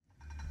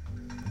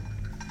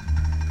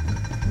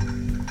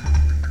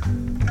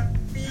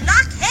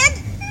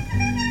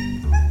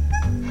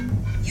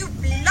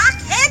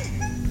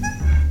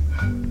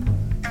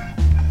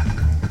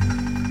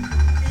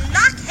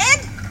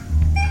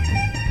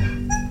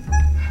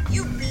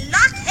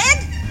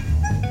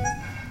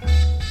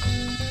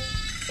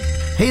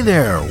Hey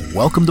there,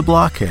 welcome to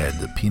Blockhead,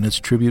 the Peanuts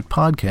Tribute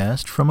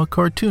podcast from a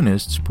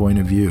cartoonist's point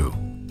of view.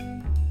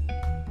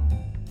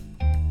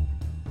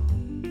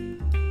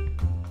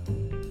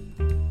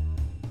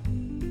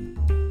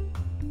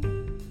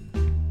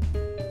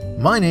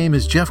 My name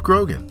is Jeff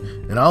Grogan,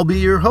 and I'll be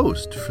your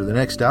host for the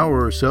next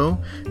hour or so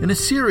in a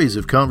series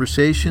of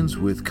conversations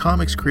with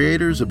comics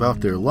creators about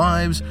their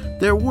lives,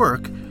 their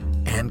work,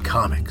 and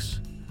comics.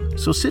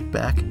 So sit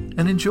back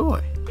and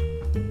enjoy.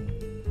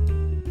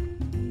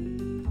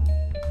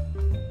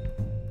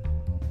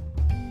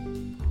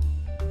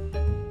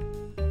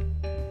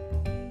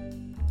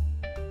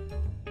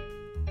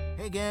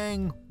 Hey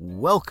gang,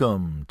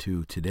 welcome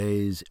to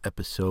today's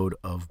episode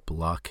of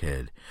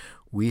Blockhead.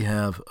 We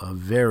have a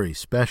very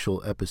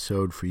special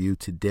episode for you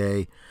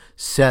today.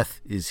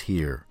 Seth is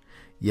here.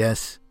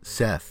 Yes,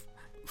 Seth.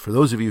 For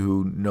those of you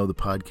who know the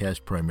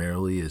podcast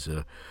primarily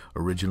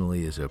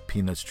originally as a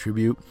Peanuts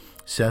tribute,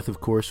 Seth,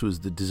 of course, was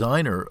the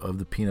designer of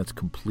the Peanuts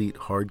Complete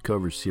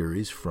hardcover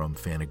series from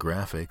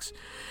Fantagraphics,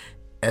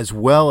 as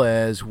well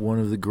as one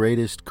of the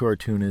greatest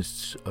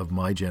cartoonists of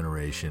my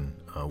generation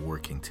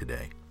working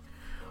today.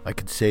 I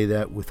could say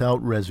that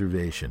without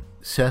reservation.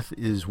 Seth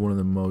is one of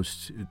the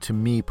most, to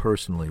me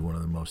personally, one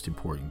of the most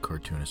important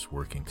cartoonists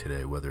working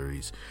today, whether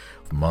he's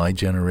of my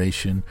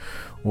generation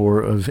or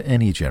of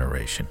any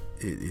generation.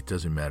 It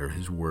doesn't matter.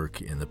 His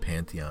work in the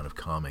pantheon of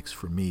comics,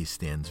 for me,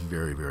 stands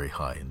very, very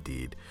high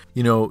indeed.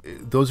 You know,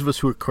 those of us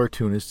who are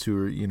cartoonists,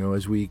 who are,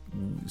 as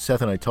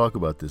Seth and I talk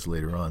about this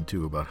later on,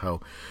 too, about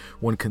how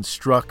one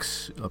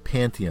constructs a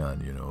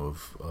pantheon,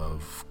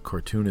 of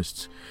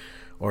cartoonists,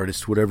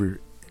 artists,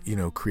 whatever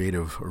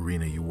creative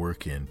arena you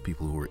work in,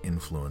 people who are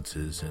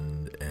influences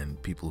and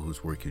people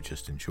whose work you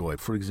just enjoy.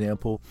 For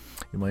example,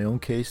 in my own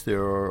case,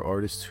 there are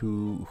artists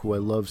who I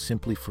love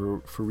simply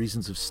for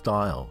reasons of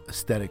style,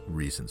 aesthetic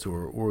reasons,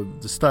 or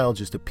the style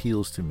just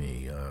appeals to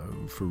me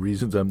for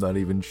reasons I'm not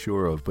even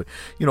sure of. But,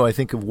 I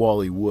think of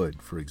Wally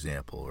Wood, for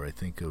example, or I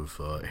think of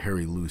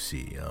Harry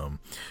Lucy,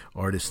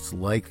 artists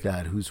like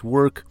that whose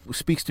work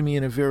speaks to me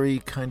in a very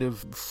kind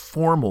of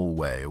formal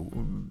way.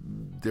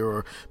 There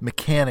are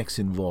mechanics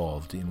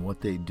involved in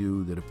what they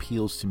do that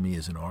appeals to me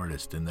as an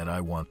artist and that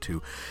I want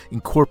to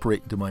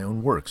incorporate into my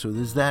own work. So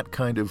there's that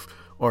kind of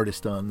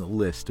artist on the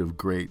list of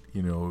great,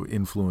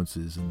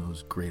 influences and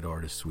those great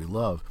artists we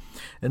love.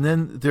 And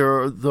then there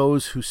are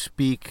those who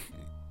speak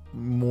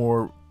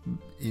more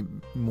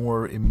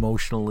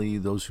emotionally,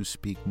 those who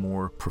speak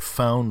more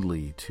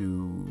profoundly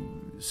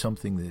to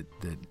something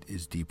that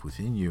is deep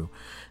within you.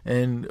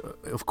 And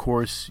of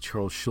course,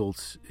 Charles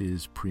Schulz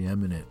is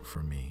preeminent for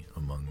me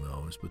among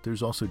those, but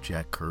there's also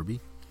Jack Kirby.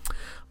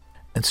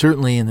 And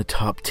certainly in the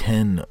top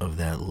 10 of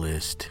that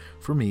list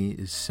for me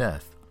is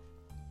Seth.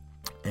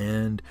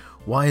 And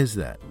why is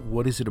that?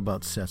 What is it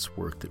about Seth's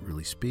work that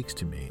really speaks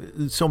to me?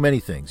 So many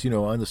things.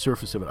 On the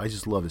surface of it, I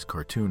just love his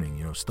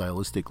cartooning.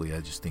 Stylistically,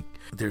 I just think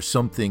there's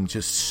something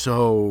just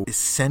so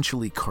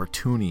essentially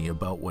cartoony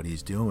about what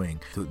he's doing.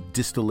 The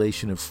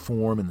distillation of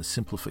form and the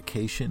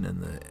simplification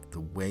and the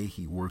way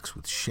he works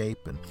with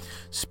shape and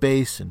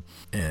space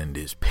and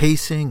his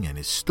pacing and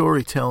his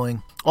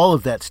storytelling. All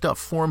of that stuff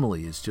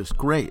formally is just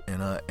great.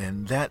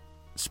 And that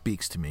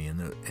speaks to me,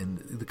 and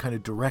the kind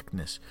of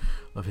directness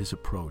of his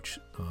approach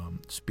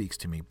speaks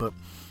to me. But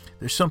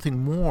there's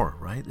something more,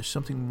 right? There's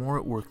something more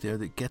at work there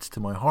that gets to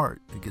my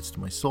heart, that gets to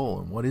my soul.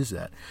 And what is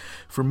that?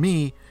 For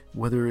me,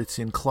 whether it's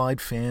in Clyde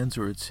Fans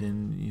or it's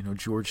in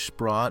George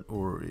Sprott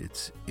or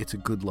it's A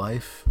Good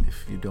Life,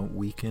 If You Don't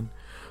Weaken,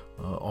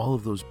 all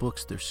of those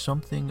books, there's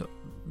something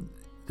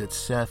that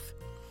Seth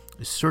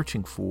is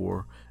searching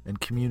for and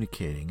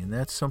communicating, and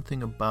that's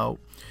something about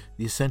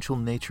the essential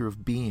nature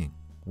of being.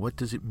 What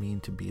does it mean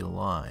to be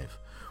alive?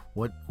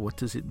 What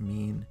does it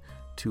mean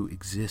to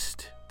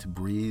exist, to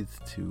breathe,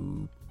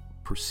 to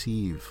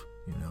perceive,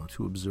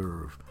 to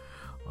observe?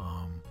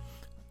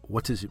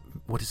 What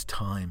does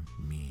time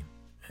mean?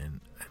 And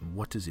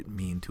what does it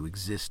mean to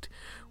exist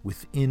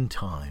within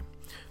time?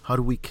 How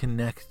do we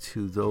connect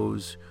to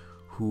those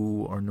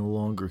who are no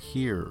longer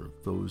here,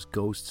 those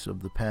ghosts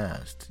of the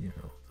past,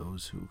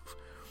 those who've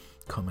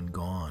come and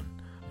gone?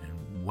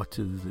 And what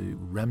do the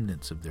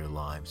remnants of their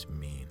lives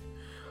mean?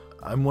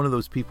 I'm one of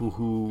those people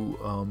who,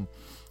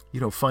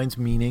 finds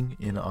meaning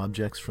in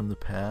objects from the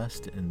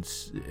past. And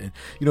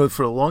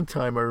for a long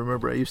time, I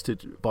remember I used to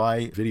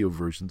buy video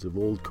versions of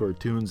old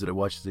cartoons that I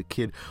watched as a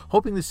kid,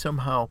 hoping that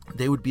somehow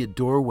they would be a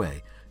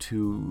doorway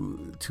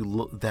to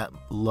that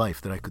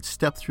life, that I could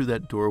step through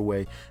that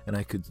doorway and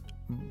I could,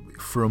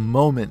 for a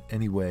moment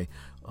anyway,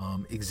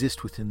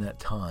 exist within that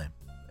time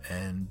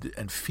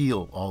and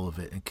feel all of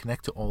it and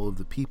connect to all of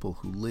the people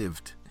who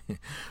lived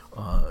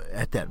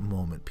at that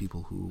moment,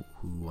 people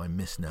who I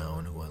miss now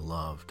and who I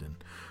loved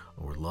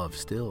or love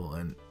still.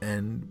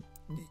 And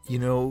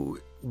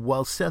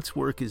while Seth's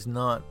work is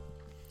not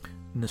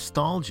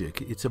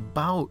nostalgic, it's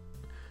about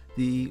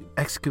the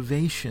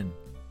excavation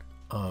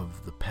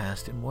of the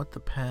past and what the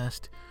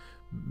past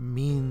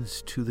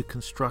means to the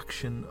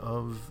construction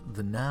of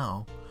the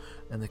now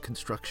and the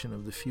construction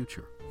of the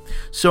future.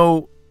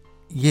 So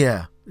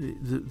Yeah,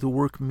 the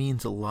work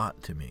means a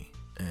lot to me.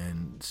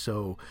 And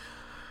so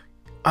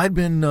I'd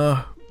been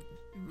on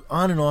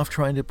and off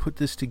trying to put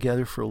this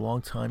together for a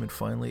long time, and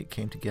finally it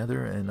came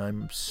together, and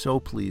I'm so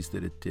pleased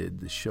that it did.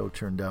 The show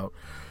turned out,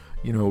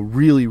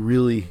 really,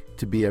 really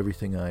to be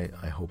everything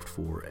I hoped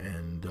for,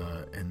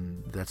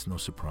 and that's no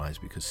surprise,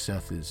 because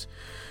Seth is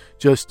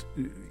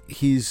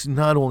he's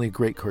not only a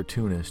great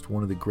cartoonist,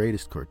 one of the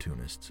greatest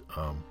cartoonists,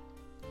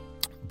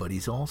 but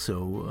he's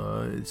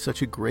also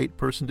such a great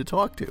person to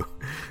talk to.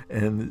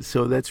 And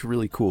so that's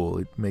really cool.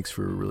 It makes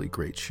for a really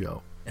great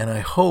show. And I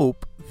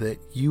hope that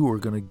you are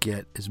going to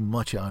get as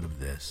much out of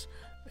this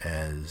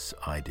as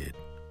I did.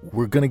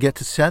 We're going to get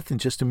to Seth in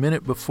just a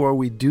minute. Before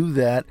we do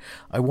that,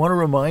 I want to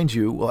remind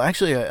you, well,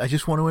 actually, I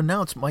just want to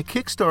announce my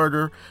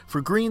Kickstarter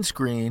for Green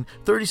Screen,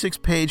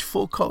 36-page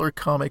full-color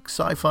comic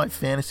sci-fi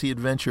fantasy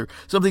adventure,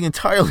 something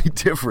entirely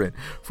different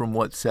from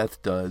what Seth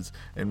does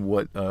and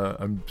what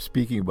I'm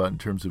speaking about in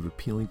terms of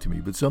appealing to me,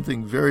 but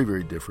something very,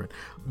 very different.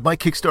 My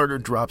Kickstarter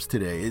drops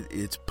today.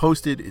 It's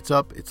posted, it's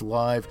up, it's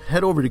live.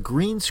 Head over to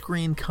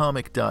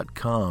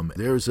greenscreencomic.com.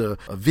 There's a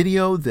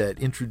video that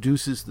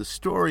introduces the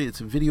story.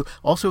 It's a video.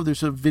 Also,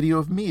 there's a video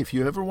of me. If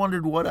you ever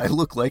wondered what I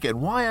look like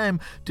and why I'm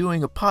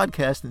doing a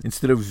podcast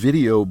instead of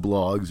video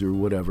blogs or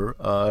whatever,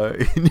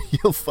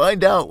 you'll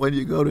find out when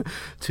you go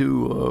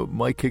to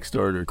my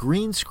Kickstarter,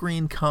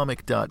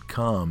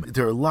 greenscreencomic.com.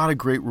 There are a lot of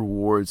great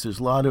rewards. There's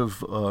a lot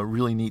of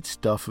really neat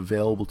stuff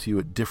available to you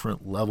at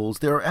different levels.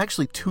 There are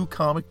actually 2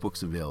 comic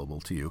books available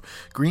to you,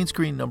 Green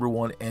Screen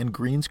 #1 and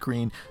Green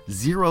Screen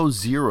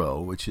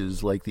 00, which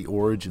is like the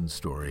origin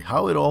story,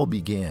 how it all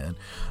began,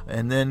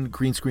 and then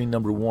Green Screen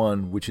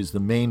 #1, which is the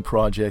main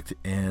project,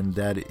 and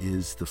that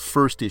is the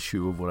first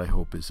issue of what I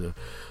hope is a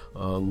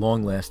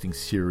long-lasting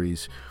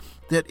series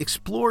that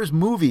explores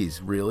movies,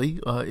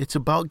 really. It's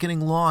about getting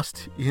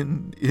lost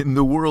in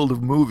the world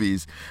of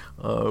movies,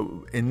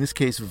 in this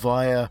case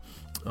via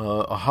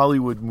a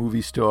Hollywood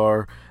movie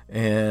star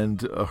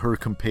and her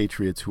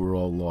compatriots who are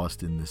all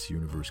lost in this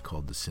universe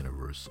called the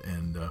Cineverse.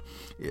 And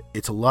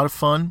it's a lot of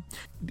fun.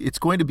 It's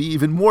going to be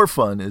even more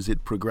fun as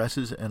it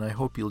progresses, and I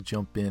hope you'll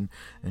jump in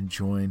and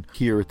join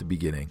here at the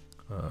beginning.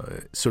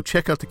 So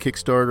check out the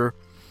Kickstarter.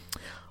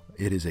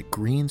 It is at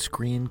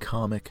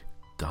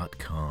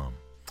greenscreencomic.com.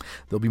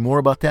 There'll be more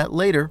about that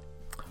later,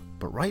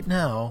 but right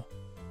now,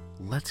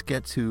 let's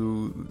get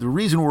to the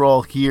reason we're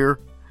all here,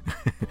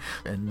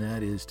 and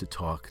that is to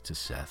talk to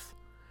Seth.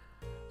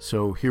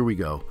 So here we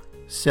go.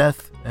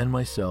 Seth and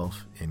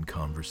myself in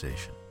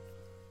conversation.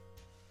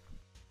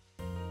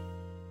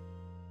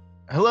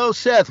 Hello,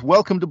 Seth.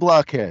 Welcome to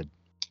Blockhead.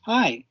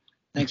 Hi.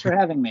 Thanks for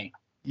having me.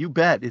 You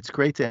bet. It's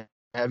great to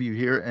have you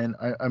here, and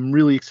I'm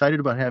really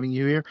excited about having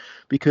you here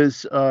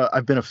because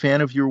I've been a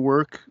fan of your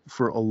work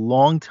for a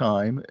long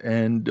time,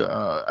 and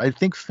I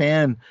think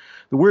the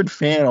word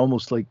fan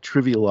almost like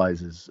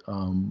trivializes,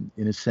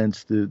 in a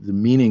sense, the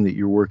meaning that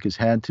your work has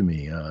had to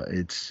me.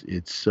 It's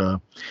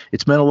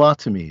meant a lot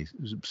to me.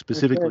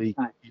 Specifically,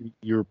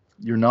 your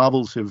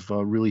novels have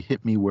really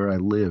hit me where I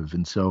live,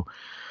 and so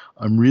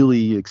I'm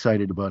really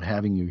excited about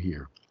having you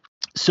here.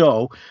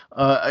 So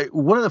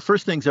one of the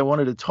first things I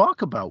wanted to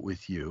talk about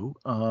with you,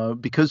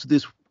 because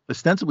this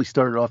ostensibly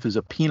started off as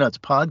a Peanuts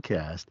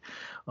podcast,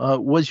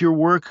 was your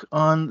work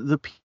on the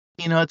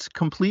Peanuts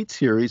Complete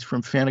series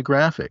from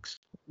Fantagraphics.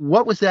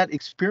 What was that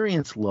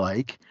experience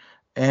like,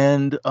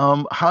 and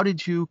how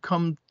did you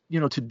come,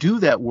 to do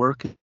that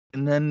work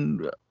and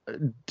then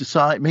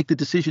make the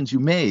decisions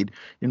you made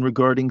in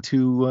regarding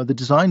to the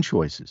design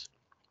choices?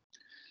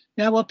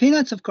 Yeah, well,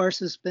 Peanuts, of course,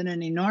 has been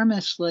an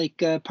enormous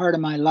part of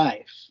my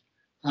life.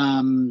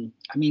 Schultz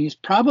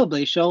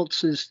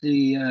is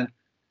the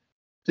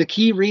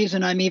key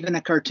reason I'm even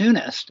a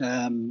cartoonist.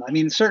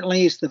 Certainly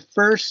he's the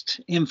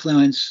first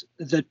influence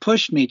that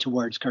pushed me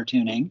towards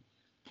cartooning.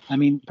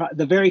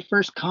 The very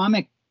first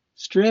comic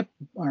strip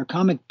or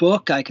comic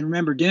book I can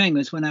remember doing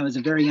was when I was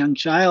a very young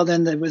child,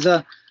 and there was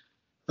a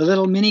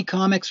little mini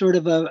comic, sort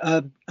of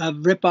a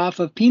rip-off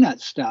of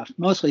Peanuts stuff,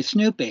 mostly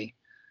Snoopy.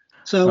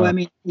 So,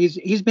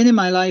 he's been in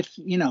my life,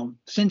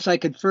 since I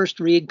could first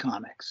read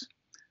comics.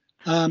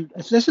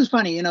 This is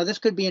funny, this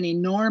could be an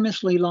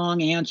enormously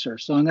long answer,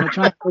 so I'm going to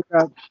try to figure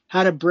out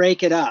how to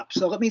break it up.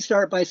 So let me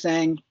start by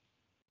saying,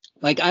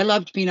 I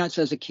loved Peanuts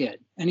as a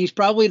kid, and he's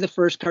probably the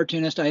first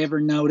cartoonist I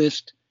ever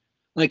noticed,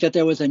 that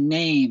there was a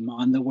name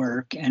on the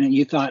work, and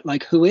you thought,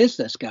 who is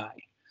this guy?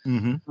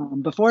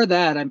 Mm-hmm. Before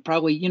that, I'm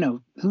probably,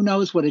 who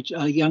knows what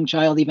a young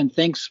child even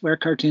thinks where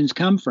cartoons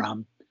come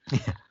from.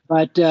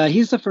 But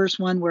he's the first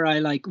one where I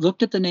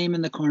looked at the name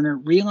in the corner,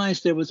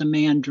 realized there was a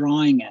man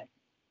drawing it.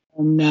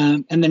 And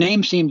the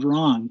name seemed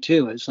wrong,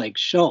 too. It's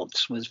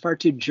Schultz was far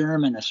too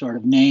German a sort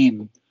of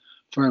name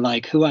for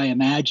who I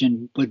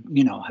imagined would,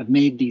 have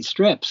made these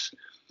strips.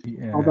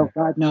 Yeah. Although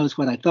God knows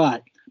what I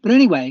thought. But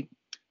anyway,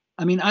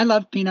 I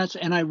loved Peanuts,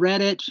 and I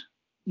read it,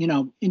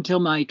 until into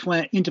my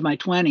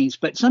 20s.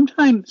 But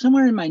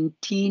somewhere in my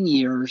teen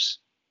years,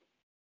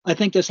 I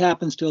think this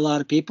happens to a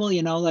lot of people,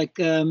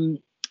 the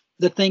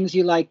things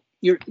you like,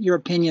 your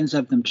opinions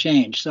of them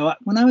change. So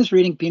when I was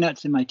reading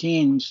Peanuts in my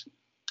teens,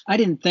 I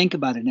didn't think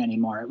about it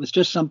anymore. It was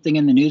just something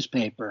in the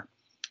newspaper.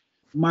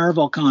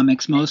 Marvel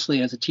comics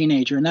mostly as a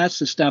teenager, and that's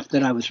the stuff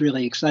that I was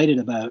really excited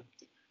about.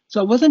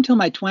 So it wasn't until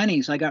my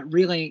 20s I got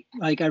really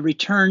I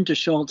returned to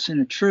Schultz in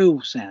a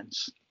true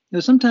sense. It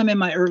was sometime in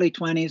my early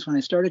 20s when I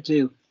started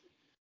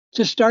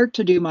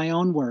to do my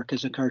own work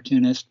as a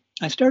cartoonist.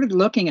 I started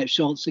looking at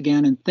Schultz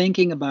again and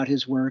thinking about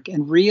his work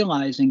and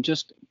realizing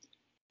just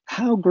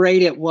how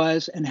great it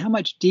was and how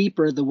much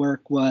deeper the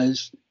work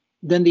was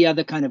than the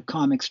other kind of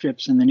comic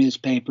strips in the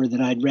newspaper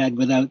that I'd read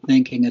without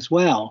thinking as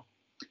well.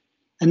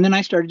 And then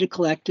I started to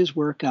collect his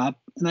work up,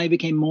 and I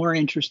became more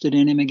interested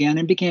in him again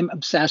and became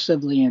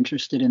obsessively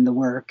interested in the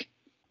work.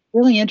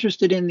 Really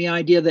interested in the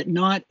idea that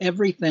not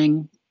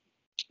everything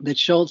that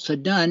Schultz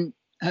had done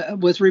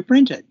was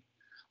reprinted.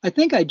 I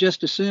think I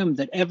just assumed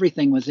that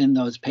everything was in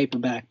those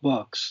paperback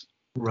books.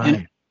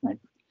 Right. And it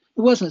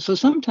wasn't. So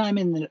sometime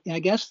in the, I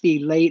guess, the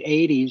late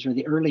 80s or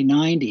the early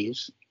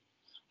 90s,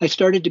 I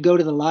started to go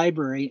to the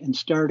library and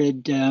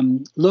started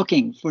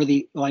looking for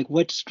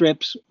what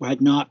strips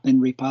had not been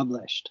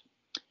republished.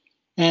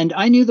 And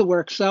I knew the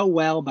work so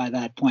well by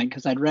that point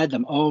because I'd read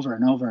them over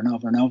and over and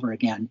over and over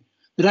again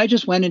that I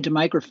just went into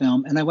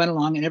microfilm and I went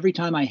along, and every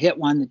time I hit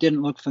one that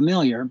didn't look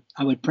familiar,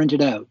 I would print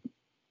it out.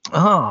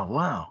 Oh,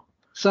 wow.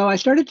 So I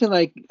started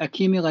to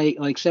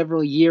accumulate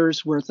several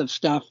years worth of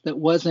stuff that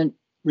wasn't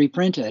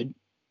reprinted.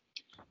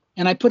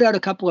 And I put out a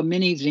couple of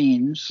mini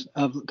zines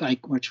of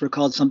which were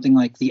called something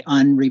like the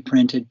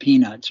Unreprinted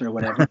Peanuts or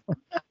whatever, 2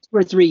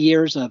 or 3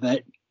 years of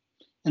it.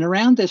 And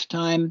around this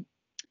time,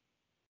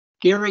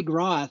 Gary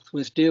Groth,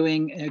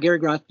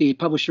 the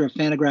publisher of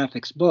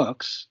Fantagraphics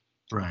Books,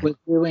 right, was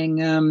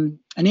doing an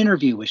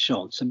interview with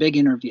Schultz, a big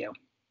interview.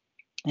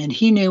 And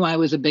he knew I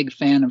was a big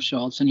fan of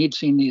Schultz, and he'd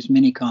seen these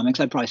mini comics.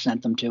 I probably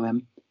sent them to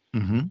him.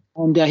 Mm-hmm.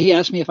 And he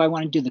asked me if I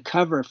wanted to do the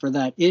cover for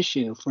that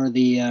issue for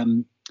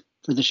the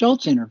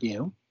Schultz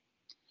interview.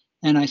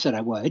 And I said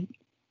I would.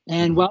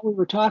 And while we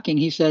were talking,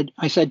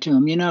 I said to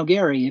him,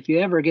 Gary, if you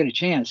ever get a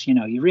chance,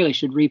 you really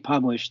should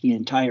republish the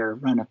entire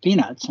run of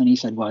Peanuts. And he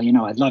said, well,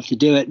 I'd love to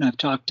do it. And I've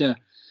talked to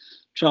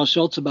Charles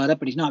Schultz about it,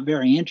 but he's not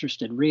very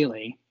interested,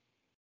 really.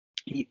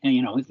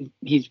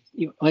 He's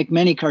like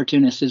many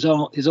cartoonists, his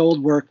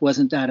old work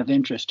wasn't that of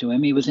interest to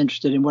him. He was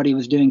interested in what he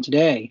was doing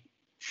today.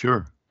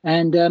 Sure.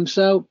 And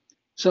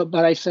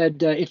but I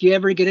said, if you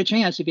ever get a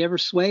chance, if you ever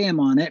sway him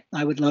on it,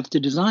 I would love to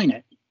design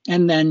it.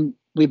 And then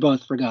we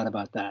both forgot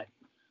about that.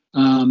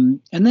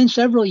 And then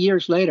several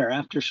years later,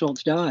 after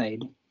Schultz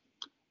died,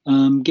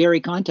 Gary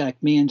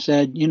contacted me and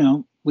said,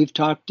 we've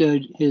talked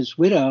to his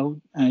widow,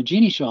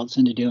 Jeannie Schultz,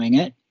 into doing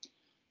it.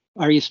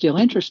 Are you still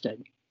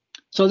interested?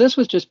 So this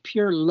was just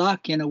pure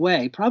luck in a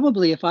way.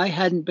 Probably if I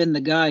hadn't been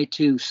the guy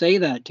to say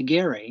that to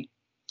Gary,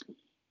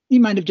 he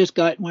might have just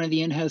got one of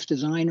the in-house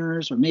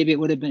designers, or maybe it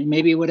would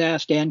have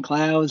asked Dan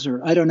Clowes,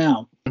 or I don't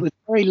know. It was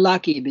very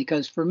lucky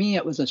because for me,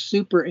 it was a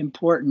super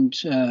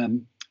important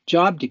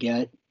job to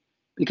get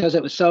because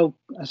it was so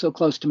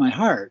close to my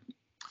heart.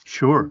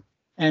 Sure.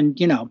 And,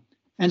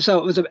 and so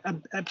it was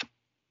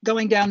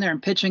going down there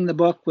and pitching the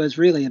book was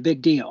really a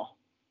big deal.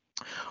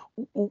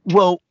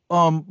 Well,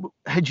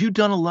 had you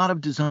done a lot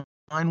of design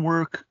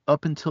work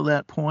up until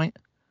that point?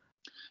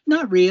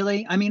 Not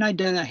really. I mean, I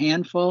did a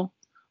handful.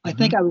 I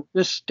think I was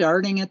just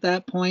starting at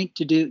that point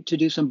to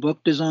do some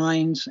book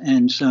designs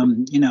and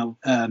some,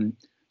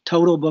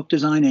 total book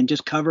design and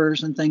just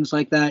covers and things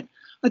like that.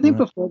 I think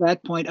before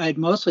that point, I'd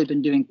mostly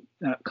been doing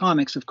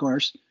comics, of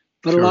course,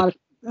 but sure.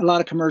 a lot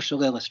of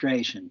commercial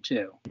illustration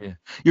too. Yeah,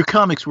 your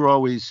comics were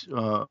always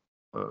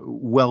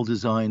well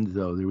designed,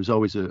 though. There was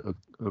always a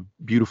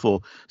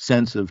beautiful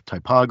sense of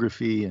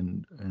typography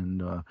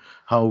and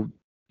how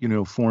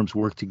forms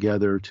work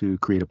together to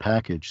create a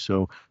package.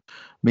 So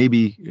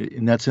maybe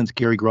in that sense,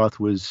 Gary Groth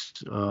was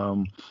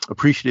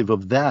appreciative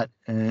of that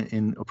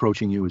in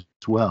approaching you as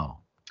well.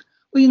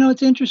 Well,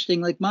 it's interesting.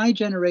 Like my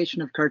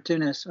generation of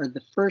cartoonists are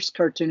the first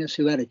cartoonists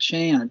who had a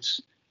chance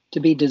to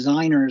be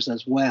designers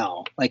as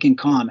well, like in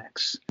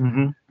comics,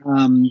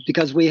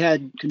 because we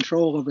had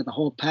control over the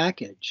whole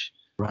package.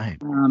 Right.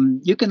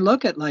 You can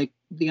look at like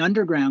the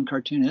underground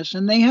cartoonists,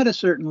 and they had a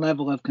certain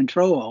level of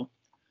control.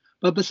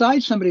 But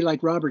besides somebody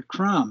like Robert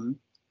Crumb,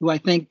 who I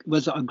think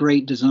was a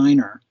great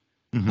designer,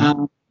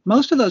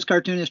 most of those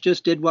cartoonists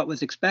just did what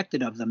was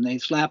expected of them. They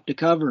slapped a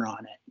cover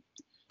on it.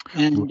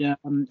 And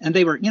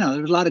they were,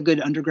 there was a lot of good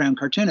underground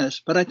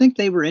cartoonists, but I think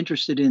they were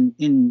interested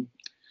in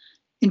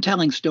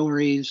telling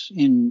stories,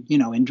 in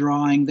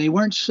drawing. They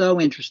weren't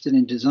so interested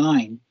in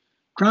design.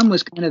 Crumb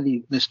was kind of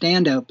the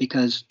standout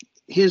because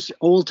his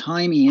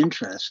old-timey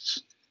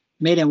interests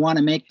made him want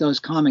to make those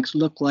comics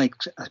look like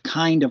a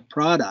kind of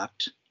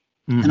product.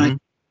 And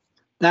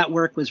that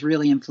work was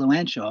really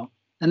influential.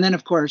 And then,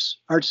 of course,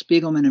 Art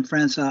Spiegelman and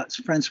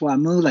Francois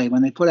Moulet,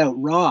 when they put out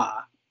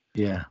Raw,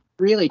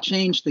 really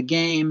changed the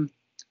game.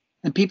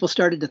 And people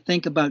started to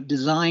think about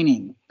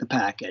designing the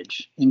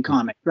package in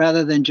comic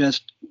rather than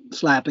just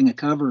slapping a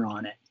cover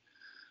on it.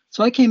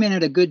 So I came in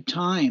at a good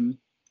time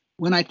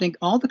when I think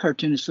all the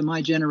cartoonists of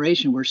my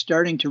generation were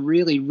starting to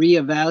really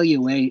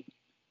reevaluate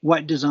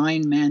what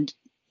design meant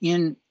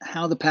in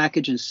how the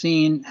package is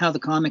seen, how the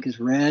comic is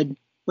read,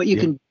 what you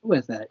can do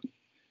with it.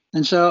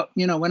 And so,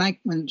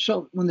 when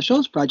the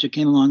Schulz project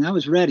came along, I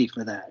was ready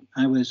for that.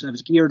 I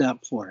was geared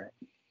up for it.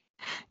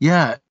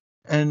 Yeah.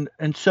 And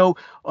so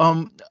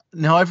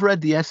now I've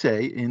read the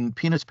essay in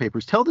Peanuts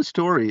Papers. Tell the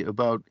story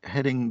about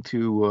heading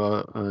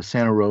to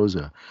Santa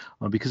Rosa,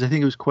 because I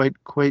think it was quite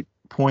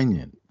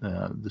poignant,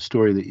 the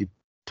story that you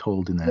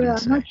told in that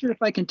essay. I'm not sure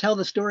if I can tell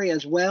the story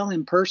as well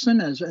in person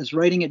as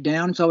writing it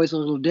down. It's always a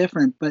little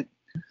different, but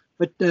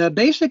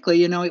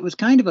basically, it was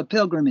kind of a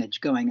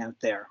pilgrimage going out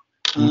there.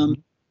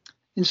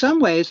 In some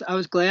ways, I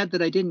was glad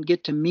that I didn't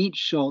get to meet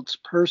Schulz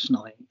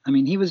personally. I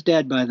mean, he was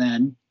dead by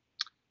then.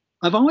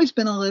 I've always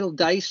been a little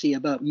dicey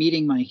about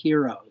meeting my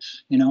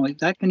heroes.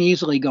 That can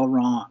easily go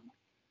wrong.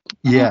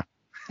 Yeah.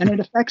 And it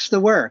affects the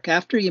work.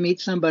 After you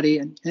meet somebody,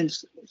 and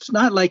it's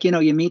not like,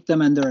 you meet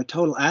them and they're a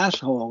total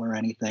asshole or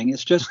anything.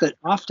 It's just that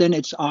often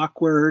it's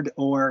awkward,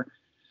 or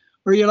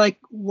you're like,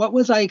 what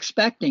was I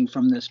expecting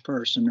from this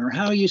person? Or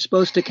how are you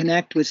supposed to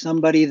connect with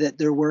somebody that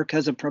their work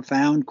has a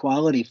profound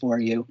quality for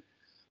you?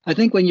 I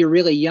think when you're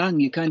really young,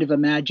 you kind of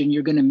imagine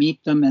you're going to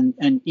meet them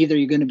and either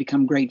you're going to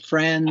become great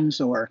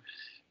friends or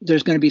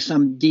there's going to be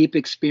some deep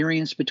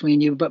experience between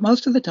you. But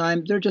most of the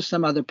time, they're just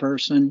some other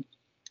person.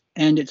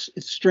 And it's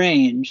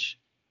strange.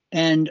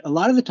 And a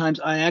lot of the times,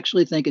 I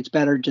actually think it's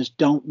better just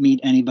don't meet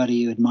anybody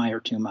you admire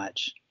too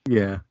much.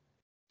 Yeah.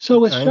 So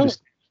with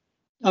Schulz,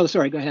 oh,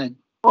 sorry, go ahead.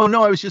 Oh,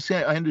 no, I was just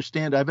saying, I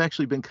understand. I've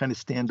actually been kind of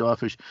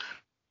standoffish.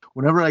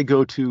 Whenever I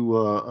go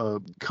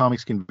to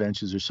comics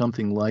conventions or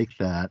something like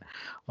that,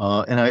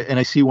 and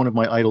I see one of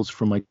my idols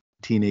from my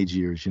teenage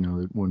years,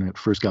 when it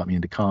first got me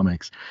into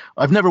comics,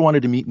 I've never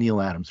wanted to meet Neal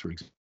Adams, for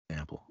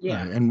example.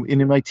 Yeah. And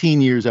in my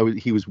teen years,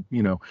 he was,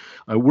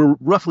 we're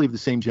roughly of the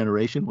same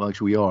generation. Well,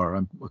 actually, we are.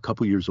 I'm a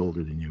couple years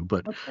older than you,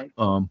 but okay.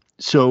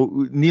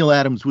 So Neal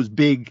Adams was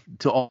big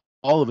to all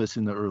of us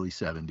in the early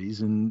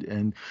 70s,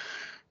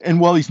 and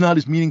while he's not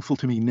as meaningful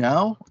to me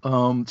now,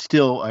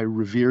 still I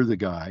revere the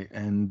guy,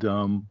 and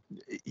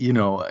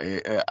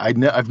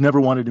I've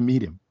never wanted to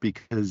meet him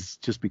because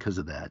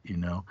of that, Yeah,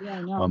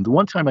 I know. The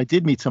one time I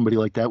did meet somebody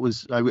like that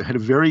was I had a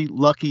very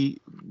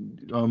lucky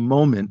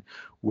moment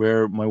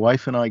where my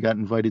wife and I got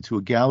invited to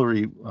a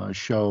gallery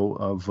show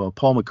of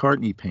Paul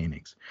McCartney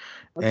paintings,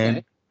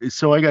 Okay. and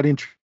so I got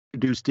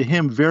introduced to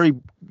him very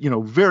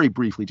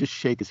briefly, just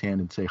shake his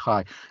hand and say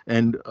hi.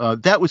 And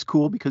that was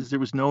cool because there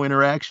was no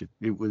interaction.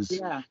 It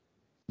was,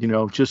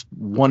 just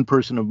one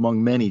person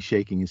among many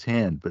shaking his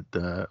hand. But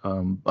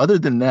other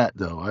than that,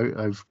 though,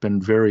 I've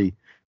been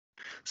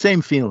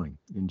same feeling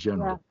in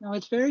general. Yeah, no,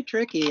 it's very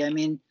tricky. I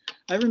mean,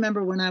 I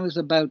remember when I was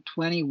about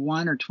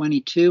 21 or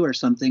 22 or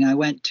something, I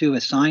went to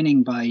a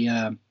signing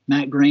by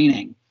Matt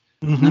Groening.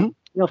 Mm-hmm. I'm a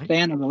real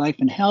fan of the Life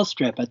in Hell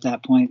strip at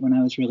that point when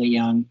I was really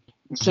young.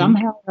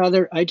 Somehow or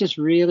other, I just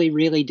really,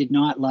 really did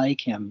not like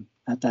him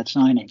at that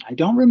signing. I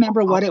don't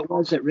remember what it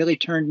was that really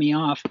turned me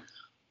off.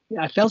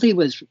 I felt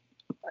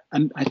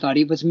I thought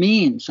he was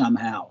mean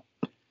somehow.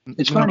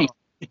 It's funny.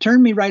 It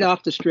turned me right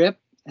off the strip,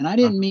 and I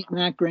didn't meet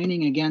Matt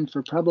Groening again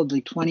for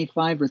probably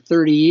 25 or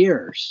 30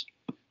 years.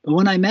 But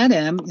when I met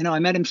him, I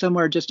met him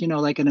somewhere just,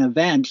 like an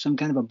event, some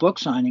kind of a book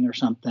signing or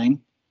something.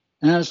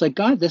 And I was like,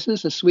 God, this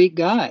is a sweet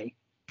guy.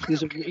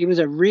 He was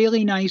a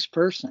really nice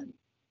person.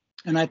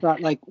 And I thought,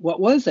 like, what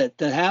was it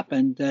that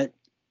happened that,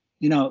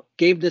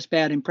 gave this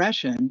bad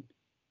impression?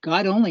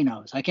 God only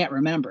knows. I can't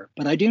remember.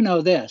 But I do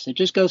know this. It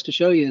just goes to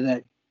show you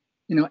that,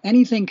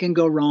 anything can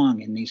go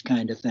wrong in these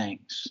kind of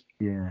things.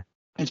 Yeah.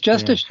 It's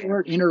just a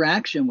short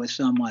interaction with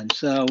someone.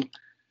 So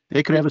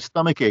they could have a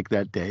stomachache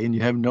that day and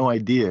you have no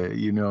idea,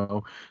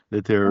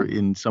 that they're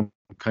in some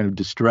kind of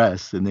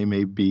distress, and they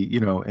may be,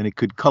 and it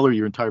could color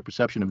your entire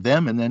perception of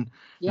them and then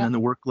the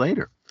work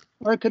later.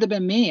 Or it could have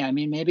been me. I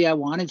mean, maybe I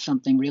wanted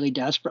something really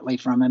desperately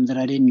from him that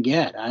I didn't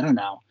get. I don't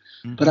know.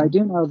 Mm-hmm. But I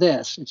do know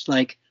this. It's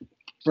like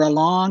for a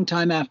long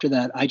time after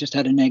that, I just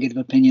had a negative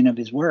opinion of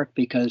his work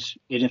because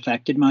it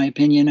affected my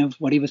opinion of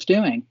what he was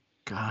doing.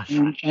 Gosh.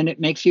 And it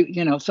makes you,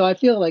 so I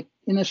feel like,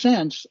 in a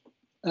sense,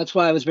 that's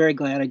why I was very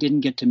glad I didn't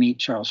get to meet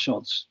Charles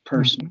Schulz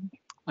personally.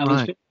 Mm-hmm. I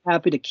was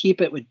happy to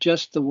keep it with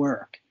just the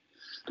work.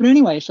 But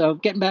anyway, so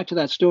getting back to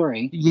that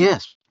story.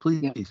 Yes,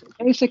 please. Yeah,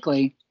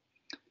 basically,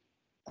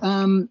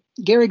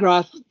 Gary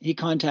Groth, he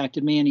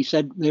contacted me and he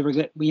said they were,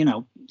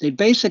 they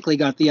basically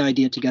got the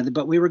idea together,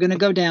 but we were going to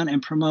go down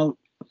and promote,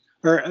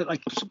 or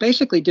like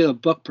basically do a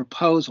book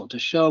proposal to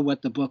show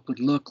what the book would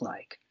look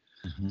like.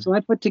 Mm-hmm. So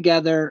I put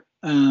together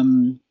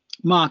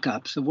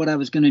mock-ups of what I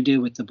was going to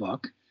do with the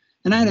book.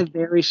 And I had a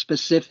very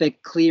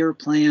specific, clear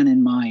plan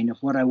in mind of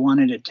what I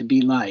wanted it to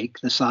be like,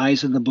 the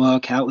size of the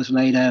book, how it was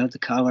laid out, the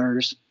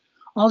colors,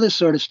 all this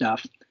sort of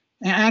stuff.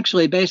 And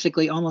actually,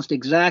 basically, almost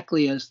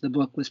exactly as the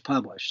book was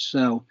published.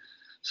 So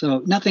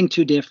nothing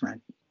too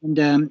different.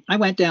 And I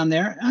went down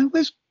there. I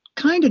was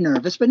kind of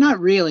nervous, but not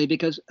really,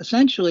 because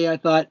essentially I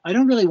thought, I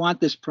don't really want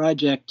this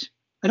project.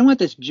 I don't want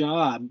this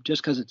job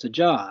just because it's a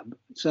job.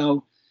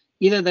 So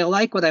either they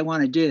like what I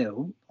want to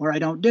do or I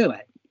don't do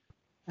it.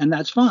 And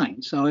that's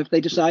fine. So if they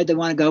decide they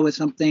want to go with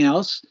something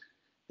else,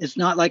 it's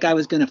not like I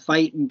was going to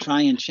fight and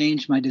try and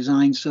change my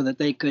design so that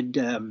they could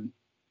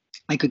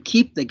I could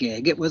keep the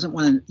gig. It wasn't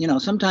one,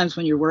 sometimes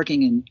when you're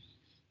working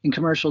in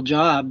commercial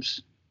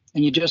jobs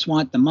and you just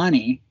want the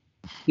money,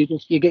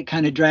 you get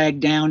kind of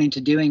dragged down into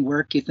doing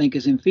work you think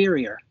is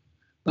inferior.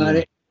 But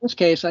in this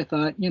case, I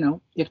thought,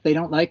 if they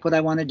don't like what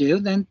I want to do,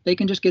 then they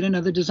can just get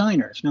another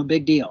designer. It's no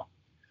big deal.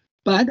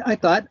 But I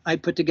thought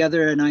I'd put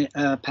together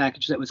a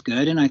package that was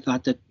good, and I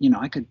thought that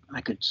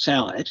I could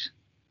sell it.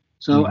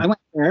 So I went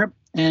there,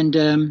 and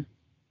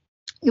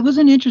it was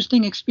an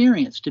interesting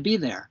experience to be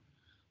there.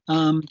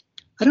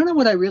 I don't know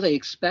what I really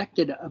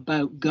expected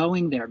about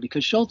going there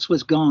because Schultz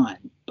was gone,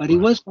 but he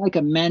was like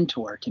a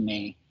mentor to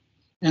me.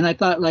 And I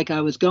thought like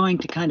I was going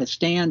to kind of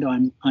stand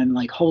on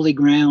like holy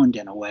ground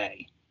in a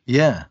way.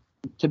 Yeah.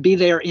 To be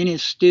there in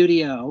his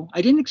studio.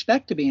 I didn't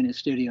expect to be in his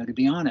studio, to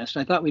be honest.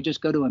 I thought we'd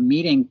just go to a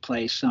meeting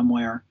place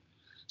somewhere,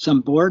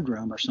 some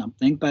boardroom or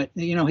something. But,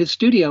 his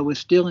studio was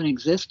still in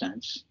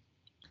existence.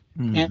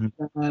 And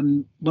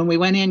when we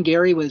went in,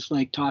 Gary was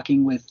like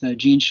talking with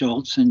Gene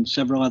Schultz, and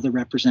several other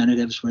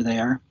representatives were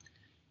there.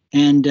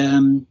 And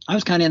I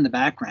was kind of in the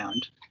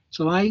background.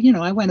 So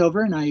I went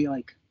over and I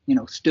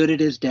stood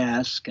at his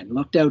desk and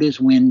looked out his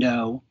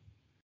window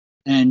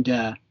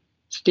and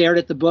stared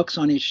at the books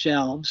on his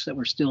shelves that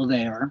were still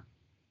there.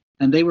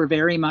 And they were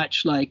very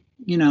much like,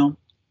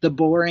 the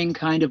boring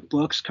kind of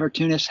books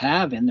cartoonists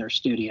have in their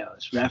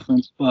studios,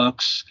 reference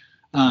books,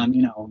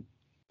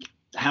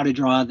 how to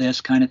draw this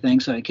kind of thing.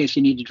 So in case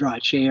you need to draw a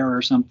chair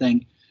or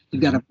something,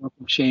 you've got a book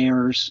of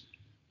chairs.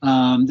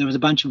 There was a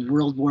bunch of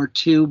World War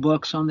II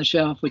books on the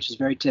shelf, which is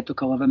very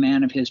typical of a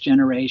man of his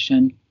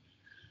generation.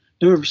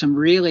 There were some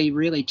really,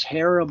 really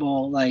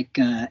terrible,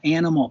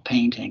 animal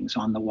paintings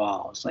on the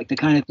walls, like the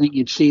kind of thing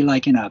you'd see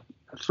like in a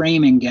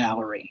framing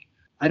gallery.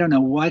 I don't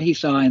know what he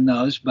saw in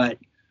those, but,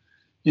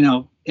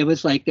 it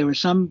was like it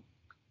was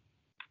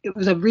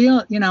a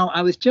real,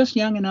 I was just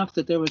young enough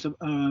that there was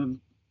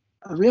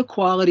a real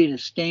quality to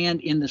stand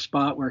in the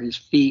spot where his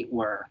feet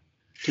were,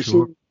 to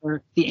see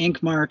the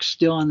ink marks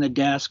still on the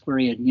desk where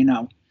he had,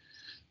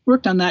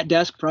 worked on that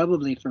desk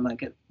probably for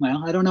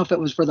I don't know if it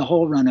was for the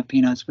whole run of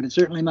Peanuts, but it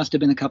certainly must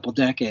have been a couple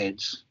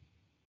decades.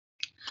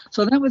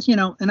 So that was,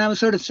 and I was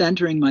sort of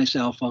centering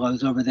myself while I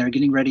was over there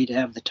getting ready to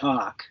have the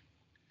talk.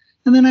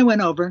 And then I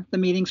went over, the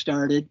meeting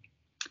started,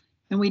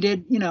 and we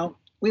did,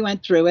 we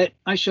went through it.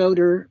 I showed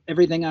her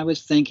everything I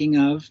was thinking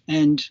of.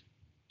 And,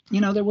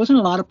 there wasn't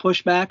a lot of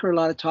pushback or a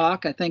lot of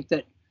talk. I think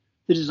that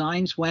the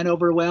designs went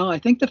over well. I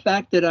think the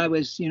fact that I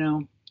was,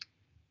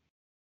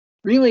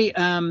 really,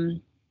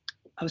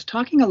 I was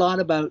talking a lot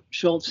about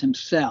Schultz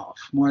himself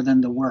more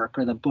than the work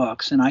or the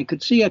books. And I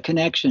could see a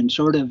connection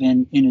sort of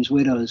in his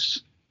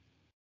widow's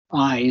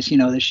eyes,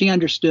 that she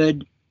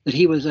understood that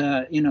he was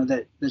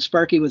that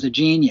Sparky was a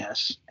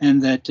genius,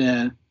 and that,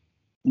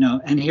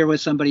 and here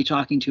was somebody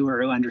talking to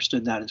her who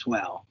understood that as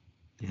well.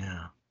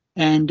 Yeah.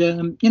 And,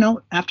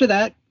 after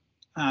that,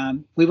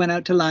 we went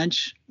out to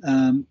lunch,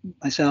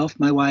 myself,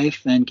 my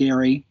wife, and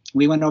Gary.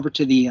 We went over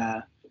to the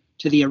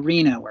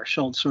arena where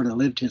Schultz sort of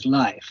lived his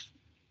life.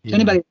 Yeah. To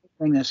anybody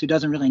listening to this who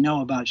doesn't really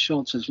know about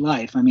Schultz's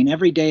life, I mean,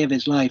 every day of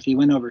his life, he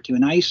went over to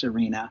an ice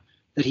arena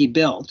that he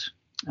built.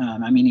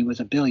 He was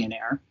a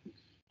billionaire,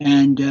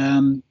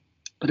 and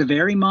but a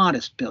very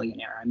modest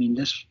billionaire. I mean,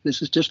 this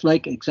is just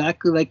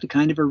exactly like the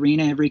kind of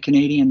arena every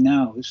Canadian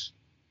knows.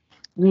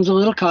 And there's a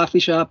little coffee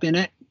shop in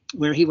it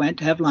where he went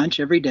to have lunch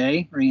every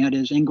day, where he had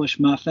his English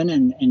muffin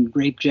and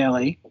grape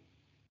jelly.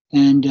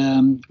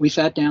 And we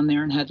sat down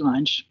there and had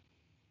lunch.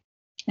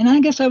 And I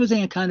guess I was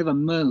in a kind of a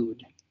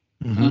mood.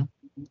 I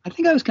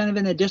think I was kind of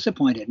in a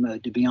disappointed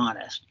mood, to be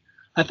honest.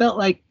 I felt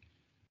like,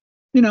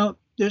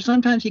 there's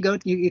sometimes you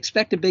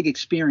expect a big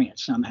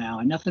experience somehow,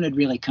 and nothing had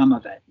really come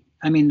of it.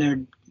 I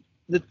mean,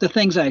 the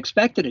things I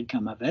expected had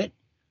come of it.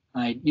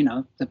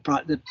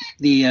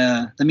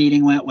 The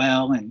meeting went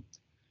well, and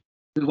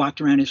we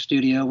walked around his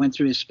studio, went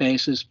through his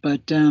spaces,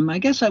 but I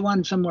guess I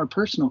wanted some more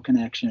personal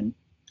connection.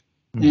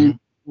 And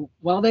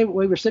while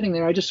we were sitting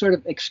there, I just sort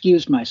of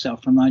excused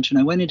myself from lunch, and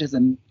I went into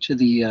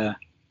the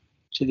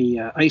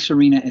ice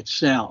arena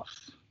itself,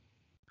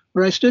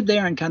 where I stood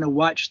there and kind of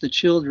watched the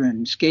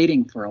children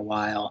skating for a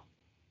while.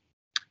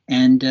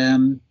 And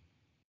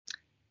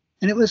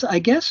it was, I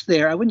guess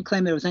I wouldn't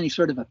claim there was any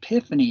sort of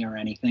epiphany or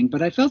anything,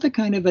 but I felt a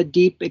kind of a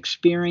deep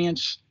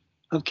experience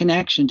of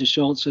connection to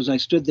Schultz as I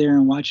stood there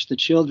and watched the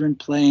children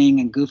playing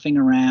and goofing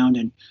around,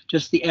 and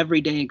just the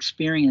everyday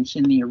experience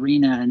in the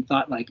arena, and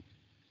thought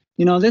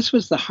this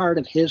was the heart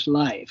of his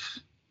life.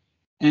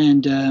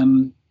 And,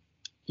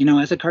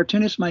 as a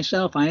cartoonist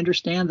myself, I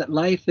understand that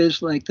life is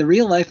the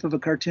real life of a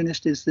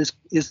cartoonist is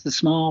the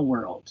small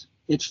world.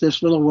 It's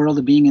this little world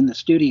of being in the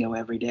studio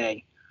every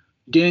day,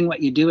 doing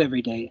what you do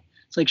every day.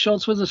 It's like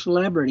Schultz was a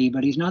celebrity,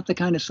 but he's not the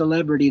kind of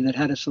celebrity that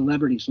had a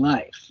celebrity's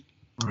life.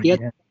 He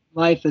had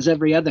life as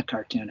every other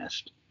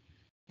cartoonist.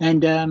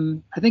 And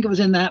I think it was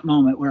in that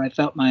moment where I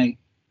felt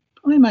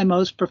probably my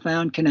most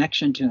profound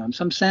connection to him,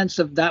 some sense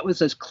of that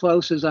was as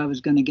close as I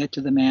was going to get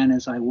to the man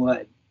as I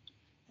would.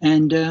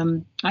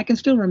 And I can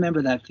still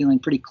remember that feeling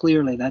pretty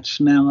clearly, that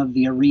smell of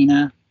the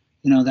arena,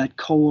 that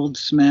cold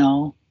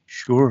smell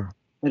Sure.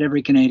 that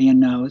every Canadian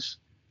knows.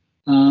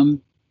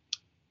 Um,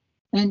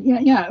 and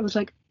yeah, it was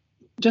like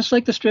just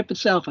like the strip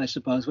itself, I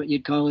suppose. What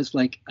you'd call is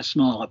like a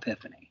small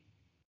epiphany.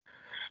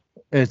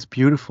 It's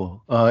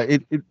beautiful.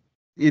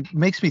 It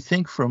makes me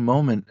think for a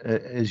moment,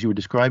 as you were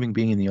describing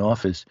being in the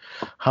office,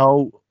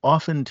 how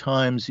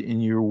oftentimes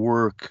in your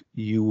work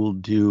you will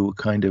do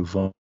kind of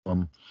a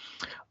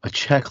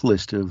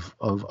checklist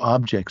of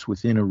objects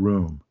within a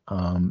room,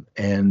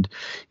 and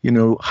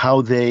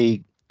how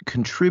they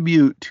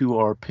contribute to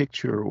our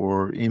picture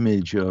or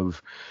image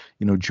of,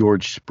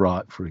 George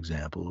Sprott, for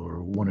example,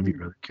 or one of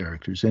your other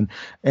characters. And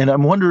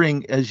I'm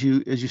wondering, as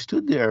you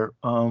stood there,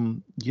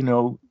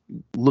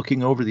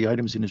 looking over the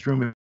items in his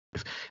room,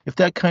 if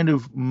that kind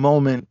of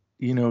moment,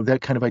 that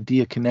kind of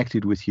idea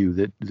connected with you,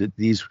 that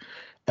these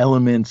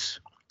elements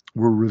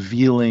were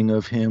revealing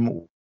of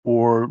him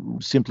or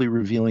simply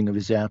revealing of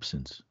his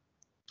absence.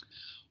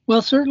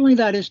 Well, certainly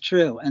that is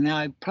true. And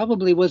I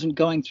probably wasn't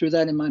going through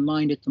that in my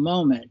mind at the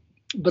moment.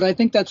 But I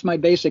think that's my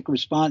basic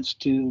response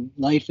to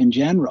life in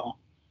general.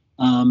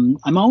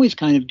 I'm always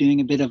kind of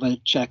doing a bit of a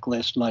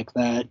checklist like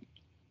that.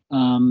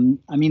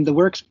 I mean,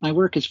 my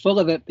work is full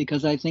of it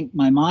because I think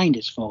my mind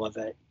is full of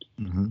it.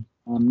 Hmm.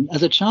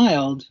 As a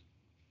child,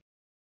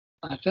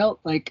 I felt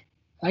like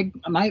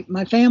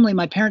my family,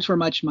 my parents were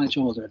much, much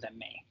older than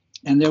me.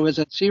 And there was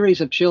a series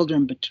of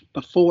children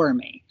before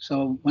me.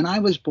 So when I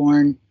was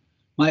born,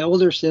 my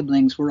older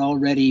siblings were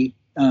already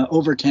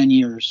over 10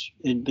 years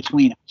in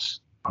between us.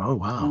 Oh,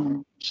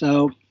 wow.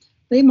 So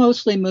they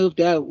mostly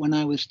moved out when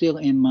I was still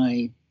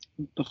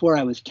before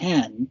I was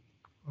 10.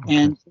 Okay.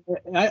 And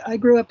I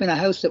grew up in a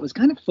house that was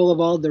kind of full of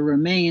all the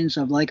remains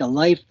of like a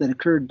life that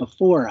occurred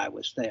before I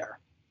was there.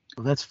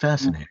 Well, that's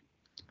fascinating.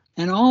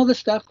 And all the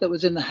stuff that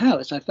was in the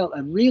house, I felt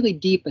a really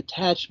deep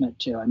attachment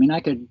to. I mean, I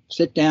could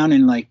sit down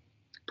and like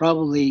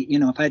probably,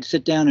 if I had to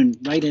sit down and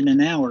write in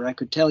an hour, I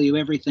could tell you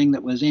everything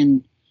that was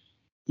in,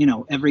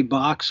 every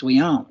box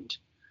we owned.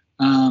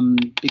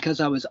 Because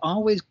I was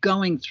always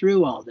going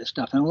through all this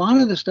stuff. And a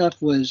lot of the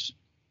stuff was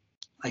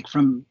like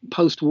from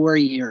post-war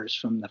years,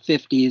 from the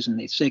 50s and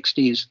the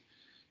 60s.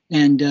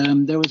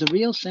 And there was a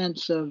real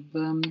sense of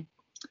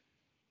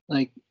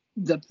like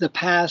the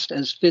past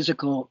as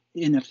physical,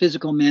 in a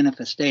physical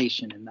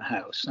manifestation in the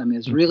house. I mean, I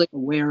was really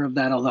aware of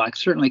that, although I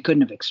certainly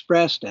couldn't have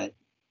expressed it.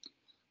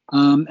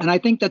 And I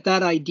think that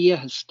idea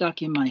has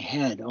stuck in my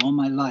head all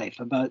my life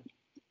about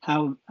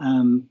how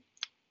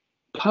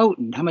how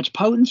much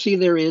potency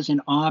there is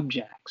in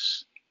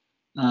objects.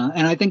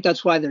 And I think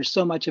that's why there's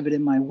so much of it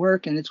in my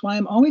work. And it's why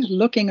I'm always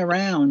looking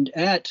around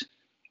at,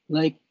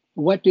 like,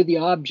 what do the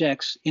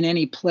objects in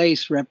any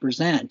place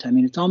represent? I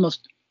mean, it's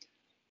almost,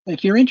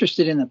 if you're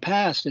interested in the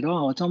past at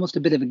all, it's almost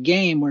a bit of a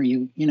game where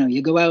you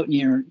go out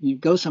and you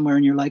go somewhere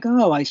and you're like,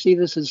 oh, I see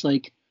this as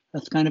like,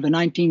 that's kind of a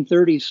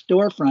 1930s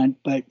storefront,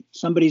 but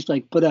somebody's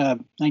like put a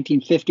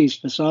 1950s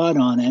facade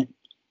on it. And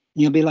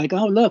you'll be like,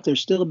 oh, look,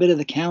 there's still a bit of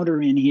the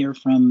counter in here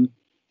from,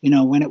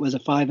 when it was a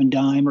 5 and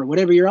dime or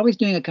whatever. You're always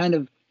doing a kind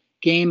of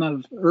game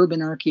of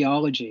urban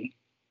archaeology.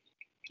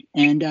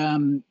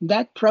 And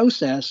that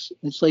process,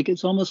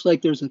 it's almost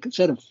like there's a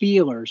set of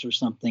feelers or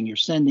something you're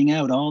sending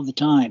out all the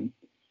time.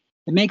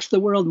 It makes the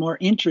world more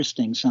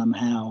interesting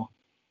somehow.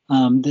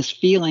 This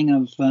feeling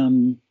of,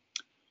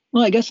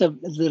 well, I guess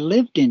of the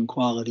lived-in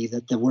quality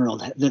that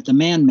the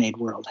man-made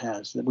world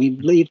has, that we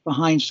leave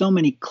behind so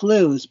many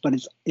clues, but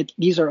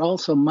these are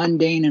also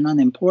mundane and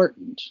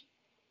unimportant.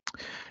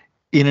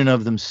 In and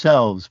of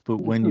themselves, but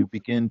when you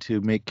begin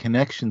to make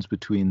connections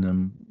between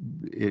them,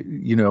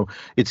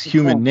 it's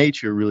human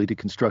nature really to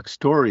construct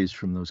stories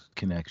from those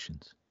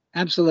connections.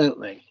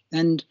 Absolutely.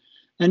 And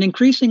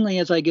increasingly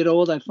as I get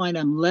old, I find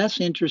I'm less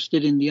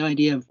interested in the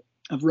idea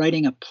of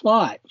writing a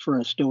plot for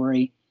a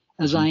story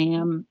as I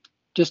am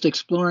just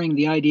exploring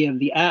the idea of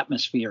the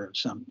atmosphere of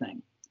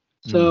something.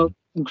 So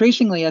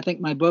increasingly, I think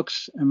my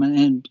books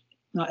and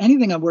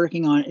anything I'm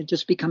working on, it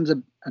just becomes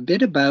a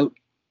bit about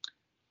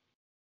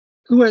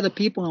who are the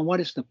people and what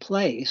is the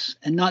place,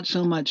 and not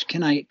so much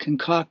can I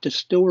concoct a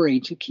story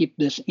to keep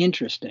this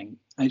interesting.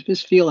 I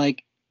just feel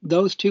like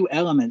those two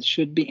elements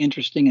should be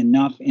interesting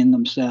enough in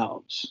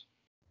themselves.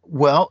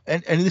 Well,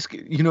 and this,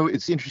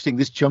 it's interesting.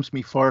 This jumps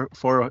me far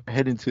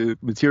ahead into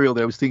material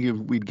that I was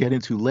thinking we'd get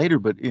into later.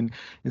 But in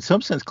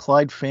some sense,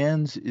 Clyde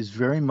Fans is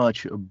very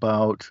much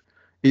that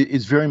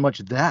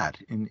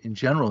in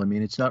general. I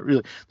mean, it's not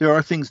really. There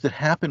are things that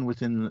happen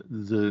within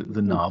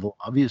the novel,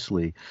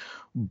 obviously,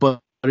 but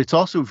it's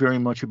also very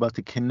much about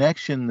the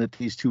connection that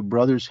these two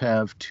brothers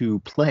have to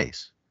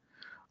place.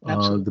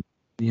 Absolutely.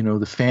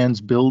 The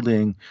Fans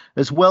building,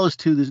 as well as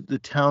to the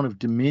town of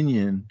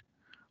Dominion.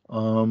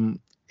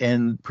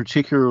 And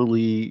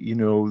particularly,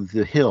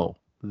 the hill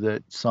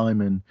that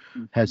Simon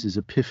has his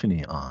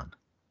epiphany on.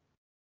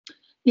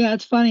 Yeah,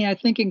 it's funny. I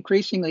think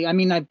increasingly, I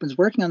mean, I was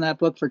working on that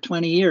book for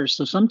 20 years.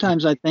 So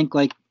sometimes I think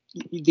like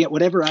you get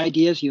whatever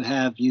ideas you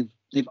have,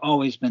 they've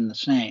always been the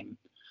same.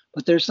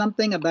 But there's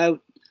something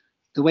about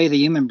the way the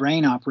human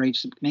brain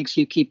operates that makes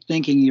you keep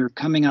thinking you're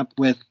coming up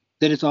with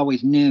that it's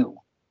always new.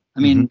 I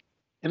mean,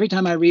 every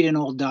time I read an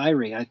old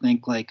diary, I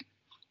think like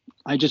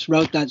I just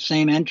wrote that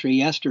same entry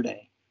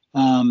yesterday.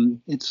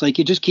 It's like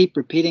you just keep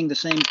repeating the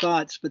same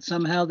thoughts, but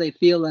somehow they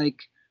feel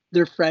like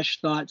they're fresh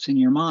thoughts in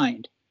your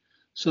mind.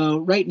 So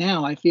right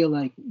now, I feel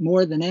like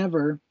more than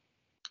ever,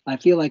 I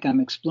feel like I'm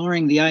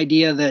exploring the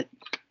idea that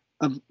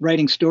of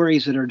writing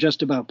stories that are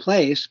just about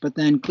place. But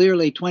then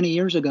clearly 20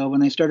 years ago,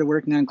 when I started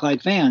working on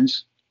Clyde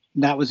Fans,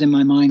 that was in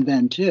my mind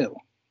then too.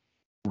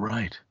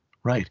 Right,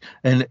 right.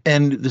 And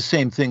the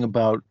same thing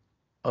about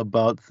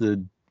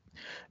the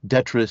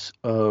detritus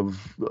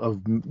of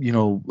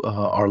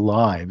our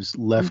lives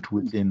left Mhm.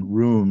 within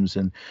rooms.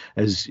 And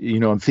as you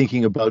know, I'm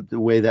thinking about the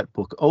way that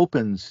book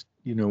opens,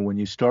 when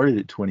you started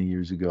it 20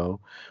 years ago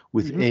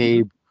with Mhm.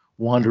 Abe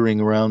wandering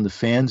around the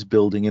fans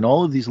building and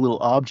all of these little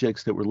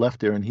objects that were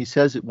left there. And he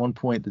says at one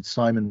point that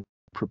Simon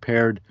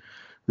prepared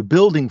the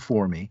building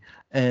for me.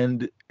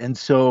 And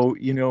so,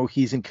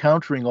 he's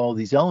encountering all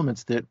these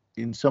elements that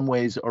in some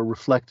ways are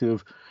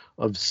reflective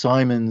of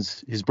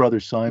his brother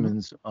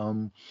Simon's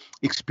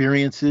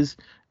experiences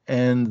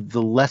and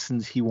the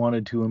lessons he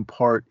wanted to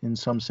impart in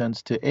some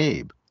sense to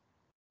Abe.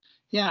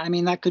 Yeah, I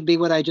mean, that could be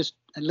what I just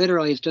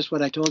literally is just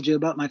what I told you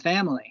about my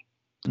family.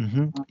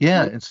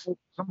 Yeah, I, it's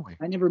some way.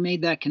 I never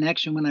made that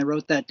connection when I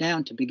wrote that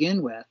down to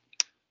begin with.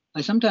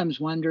 I sometimes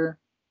wonder,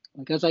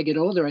 like as I get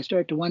older, I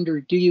start to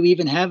wonder, do you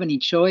even have any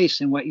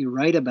choice in what you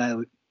write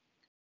about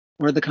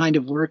or the kind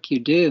of work you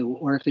do,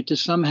 or if it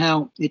just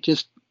somehow it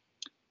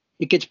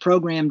gets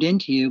programmed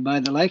into you by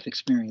the life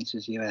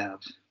experiences you have.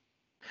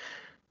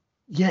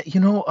 Yeah,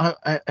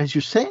 as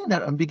you're saying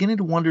that, I'm beginning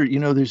to wonder,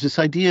 there's this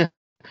idea,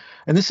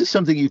 and this is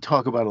something you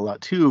talk about a lot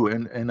too,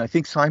 and I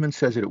think Simon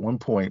says it at one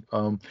point,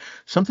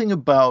 something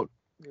about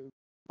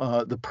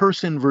the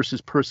person versus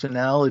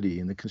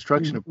personality and the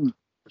construction of Mm-hmm.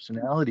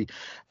 personality,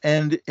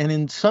 and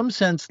in some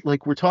sense,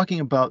 like we're talking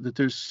about that,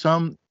 there's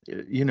some,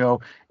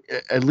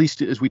 at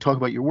least as we talk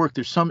about your work,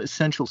 there's some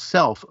essential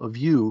self of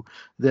you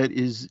that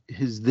is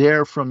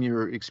there from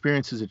your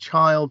experience as a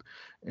child,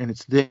 and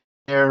it's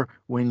there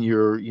when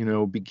you're,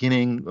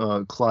 beginning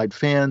Clyde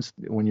Fans,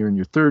 when you're in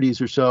your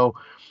 30s or so.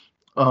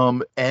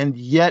 And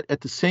yet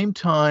at the same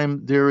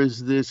time, there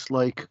is this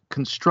like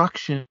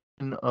construction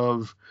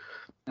of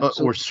or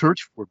Absolutely.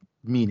 search for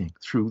meaning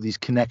through these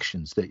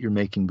connections that you're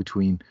making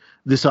between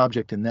this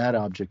object and that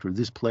object, or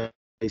this place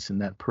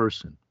and that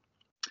person.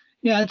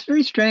 Yeah, it's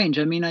very strange.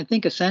 I mean, I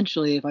think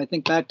essentially, if I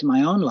think back to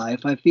my own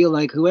life, I feel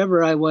like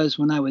whoever I was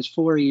when I was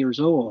 4 years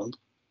old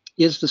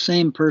is the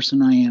same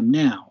person I am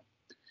now.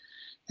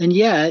 And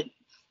yet,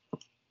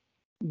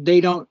 I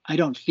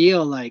don't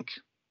feel like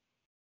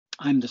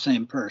I'm the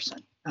same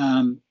person.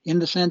 In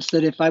the sense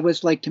that if I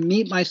was like to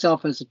meet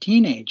myself as a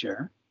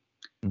teenager,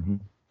 Mm-hmm.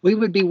 we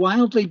would be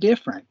wildly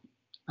different.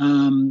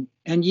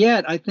 And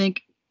yet, I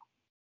think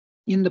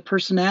in the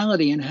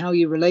personality and how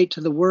you relate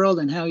to the world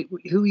and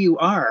who you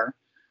are,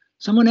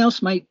 someone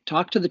else might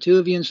talk to the two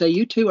of you and say,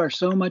 "You two are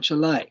so much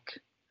alike."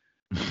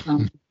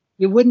 Um,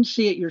 you wouldn't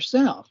see it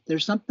yourself.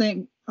 There's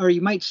something, or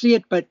you might see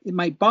it, but it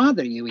might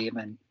bother you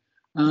even.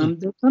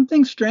 There's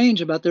something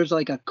strange about there's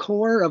like a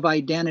core of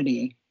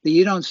identity that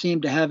you don't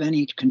seem to have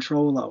any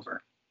control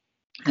over.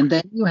 And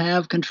then you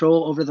have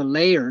control over the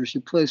layers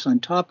you place on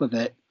top of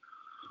it,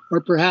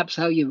 or perhaps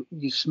how you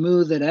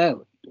smooth it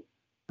out.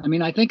 I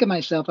mean, I think of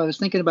myself, I was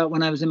thinking about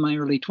when I was in my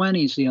early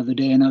 20s the other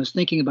day, and I was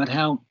thinking about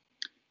how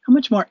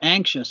much more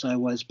anxious I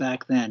was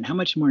back then, how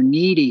much more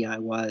needy I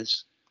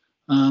was.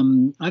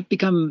 I've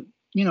become,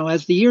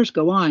 as the years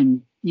go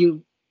on,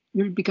 you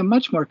become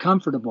much more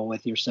comfortable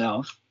with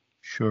yourself.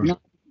 Sure. Not,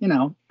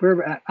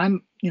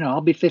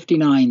 I'll be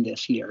 59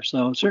 this year,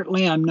 so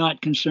certainly I'm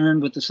not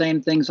concerned with the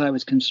same things I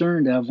was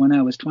concerned of when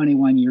I was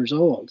 21 years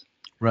old.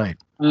 Right.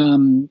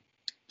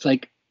 It's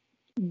like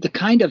the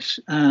kind of,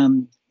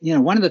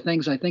 one of the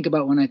things I think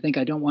about when I think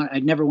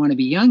I'd never want to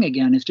be young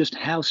again is just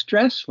how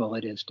stressful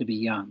it is to be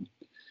young.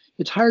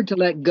 It's hard to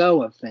let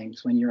go of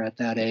things when you're at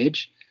that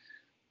age.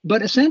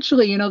 But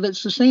essentially,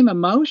 that's the same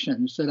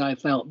emotions that I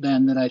felt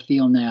then that I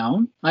feel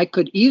now. I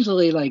could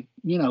easily,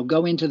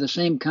 go into the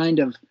same kind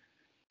of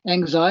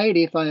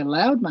anxiety if I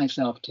allowed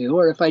myself to,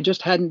 or if I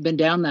just hadn't been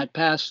down that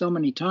path so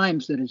many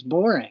times that it's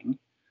boring.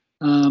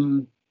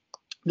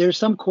 There's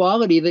some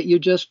quality that you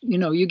just,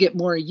 you get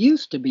more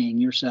used to being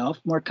yourself,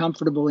 more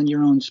comfortable in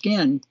your own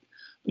skin,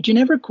 but you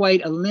never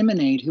quite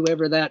eliminate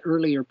whoever that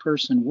earlier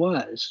person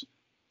was.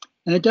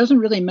 And it doesn't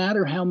really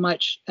matter how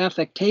much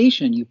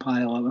affectation you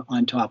pile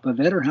on top of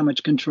it, or how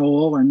much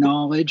control or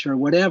knowledge or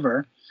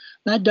whatever.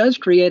 That does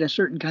create a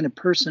certain kind of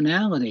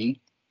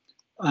personality.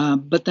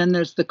 But then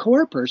there's the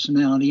core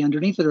personality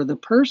underneath it, or the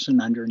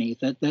person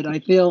underneath it, that I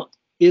feel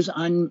is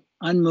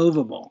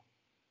unmovable.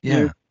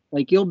 Yeah.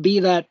 Like you'll be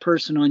that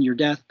person on your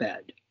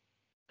deathbed.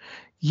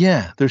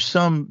 Yeah. There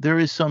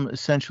is some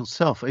essential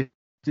self.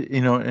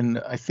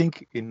 And I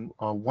think in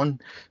one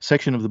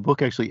section of the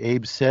book, actually,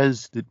 Abe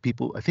says that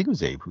people, I think it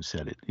was Abe who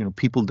said it,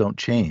 people don't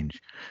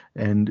change.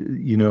 And,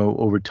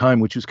 over time,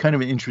 which was kind of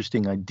an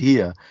interesting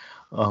idea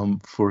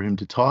for him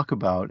to talk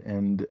about.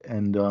 And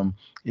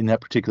in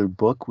that particular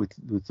book with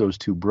those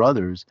two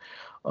brothers,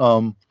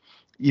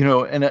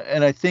 And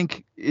I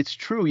think it's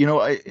true.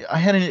 I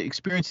had an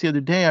experience the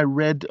other day. I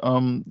read,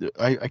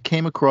 I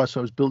came across,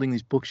 I was building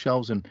these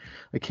bookshelves, and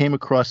I came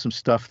across some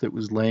stuff that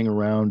was laying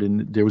around,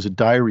 and there was a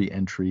diary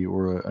entry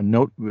or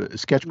a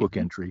sketchbook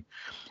entry.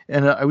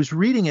 And I was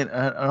reading it,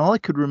 and all I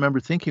could remember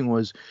thinking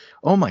was,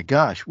 "Oh my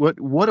gosh,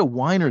 what a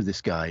whiner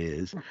this guy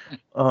is!"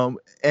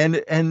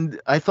 And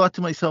I thought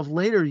to myself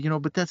later,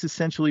 but that's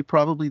essentially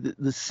probably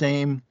the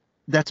same.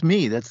 That's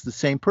me. That's the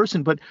same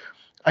person. But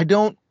I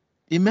don't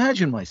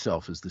imagine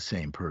myself as the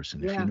same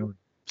person, if you know what I'm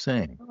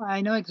saying. Oh,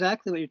 I know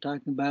exactly what you're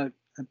talking about.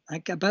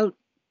 Like about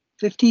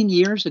 15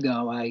 years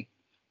ago, I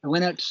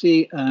went out to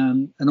see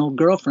an old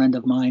girlfriend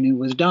of mine who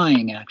was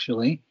dying,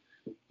 actually.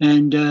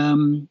 And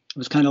it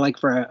was kind of like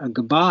for a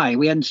goodbye.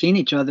 We hadn't seen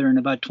each other in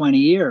about 20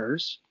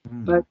 years,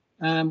 but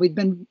we'd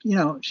been,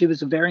 she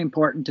was very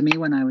important to me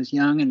when I was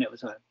young, and it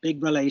was a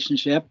big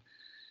relationship.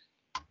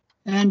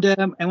 And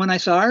when I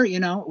saw her,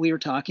 we were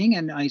talking,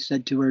 and I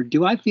said to her,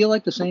 "Do I feel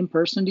like the same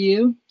person to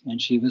you?"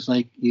 And she was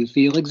like, "You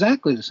feel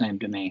exactly the same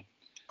to me."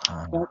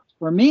 But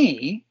for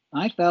me,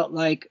 I felt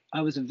like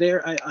I was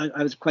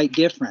I was quite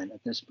different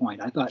at this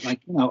point. I thought, like,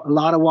 a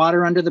lot of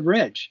water under the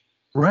bridge.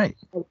 Right.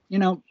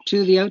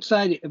 To the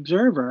outside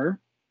observer,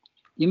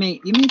 you may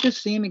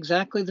just seem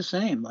exactly the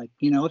same. Like,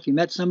 if you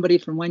met somebody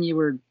from when you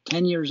were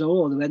 10 years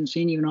old who hadn't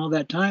seen you in all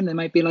that time, they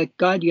might be like,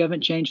 "God, you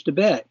haven't changed a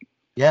bit."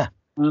 Yeah.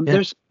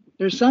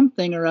 There's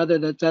something or other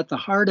that's at the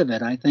heart of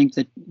it, I think,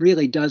 that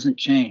really doesn't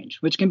change,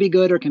 which can be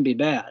good or can be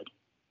bad.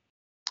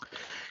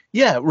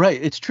 Yeah, right.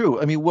 It's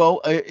true. I mean, well,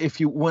 if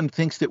one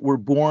thinks that we're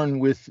born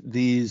with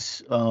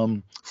these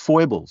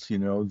foibles,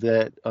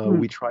 that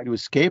we try to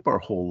escape our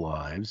whole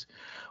lives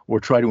or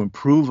try to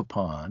improve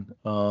upon,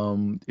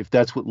 if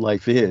that's what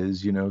life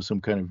is,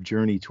 some kind of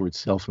journey towards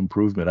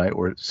self-improvement,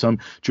 or some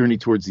journey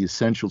towards the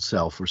essential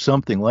self or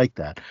something like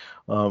that,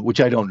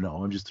 which I don't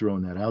know. I'm just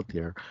throwing that out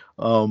there.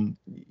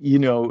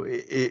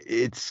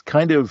 It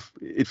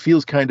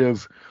feels kind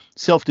of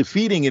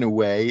self-defeating in a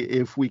way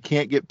if we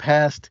can't get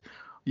past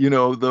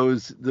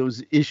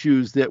those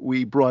issues that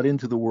we brought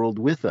into the world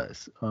with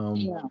us.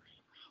 Well,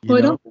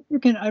 I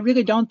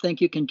really don't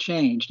think you can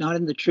change, not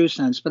in the true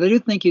sense, but I do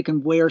think you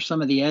can wear some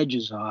of the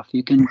edges off.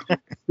 You can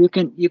do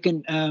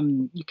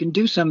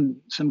some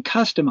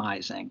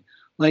customizing.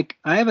 Like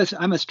I'm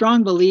a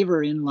strong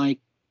believer in, like,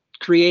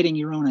 creating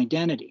your own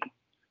identity.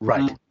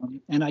 Right.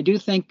 And I do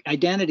think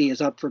identity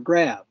is up for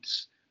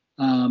grabs.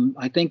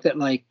 I think that,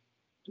 like,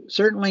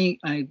 certainly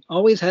I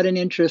always had an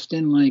interest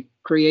in, like,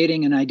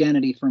 creating an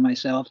identity for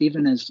myself,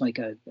 even as, like,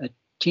 a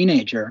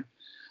teenager.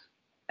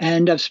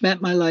 And I've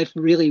spent my life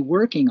really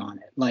working on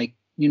it, like,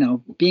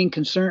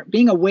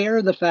 being aware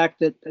of the fact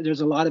that there's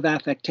a lot of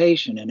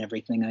affectation in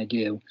everything I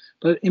do,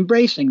 but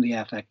embracing the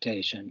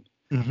affectation.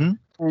 Mm-hmm.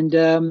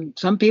 And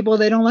some people,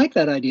 they don't like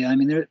that idea. I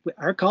mean,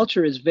 our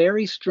culture is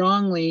very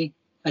strongly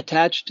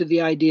attached to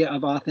the idea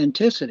of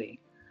authenticity.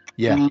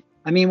 Yeah.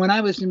 I mean, when I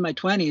was in my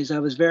 20s, I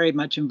was very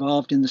much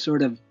involved in the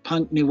sort of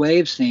punk new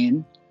wave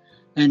scene,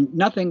 and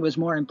nothing was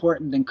more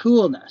important than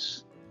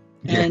coolness.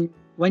 Yeah. And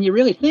when you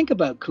really think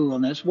about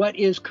coolness, what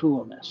is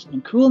coolness?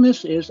 And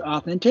coolness is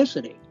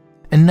authenticity.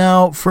 And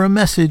now for a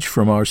message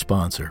from our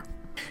sponsor.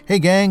 Hey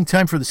gang,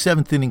 time for the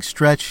 7th inning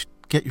stretch.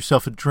 Get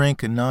yourself a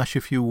drink, a nosh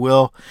if you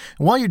will.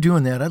 And while you're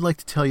doing that, I'd like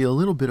to tell you a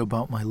little bit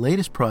about my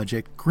latest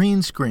project,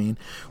 Green Screen,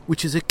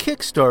 which is a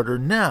Kickstarter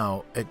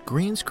now at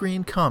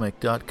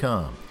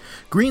greenscreencomic.com.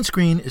 Green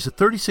Screen is a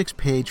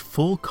 36-page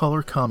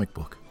full-color comic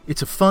book.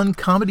 It's a fun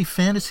comedy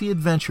fantasy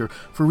adventure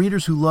for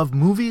readers who love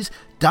movies,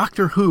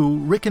 Doctor Who,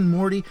 Rick and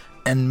Morty,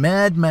 and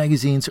Mad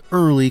Magazine's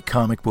early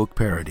comic book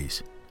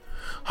parodies.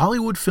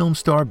 Hollywood film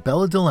star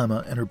Bella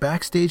Dilemma and her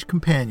backstage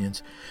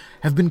companions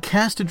have been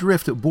cast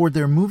adrift aboard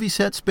their movie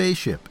set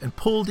spaceship and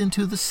pulled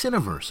into the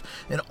Cineverse,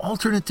 an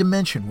alternate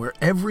dimension where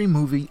every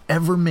movie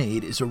ever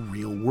made is a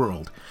real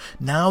world.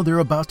 Now they're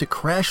about to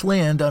crash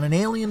land on an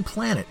alien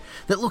planet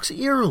that looks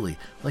eerily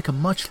like a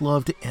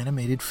much-loved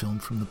animated film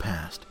from the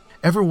past.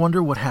 Ever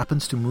wonder what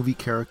happens to movie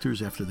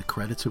characters after the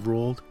credits have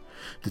rolled?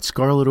 Did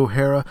Scarlett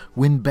O'Hara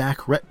win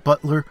back Rhett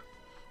Butler?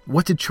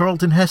 What did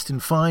Charlton Heston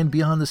find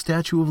beyond the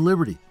Statue of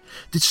Liberty?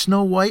 Did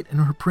Snow White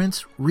and her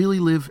prince really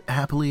live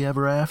happily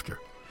ever after?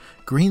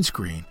 Green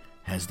Screen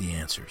has the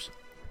answers.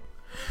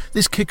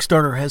 This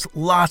Kickstarter has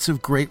lots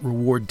of great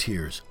reward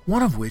tiers,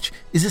 one of which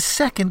is a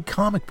second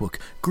comic book,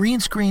 Green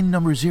Screen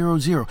number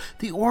 00,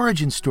 the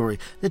origin story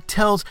that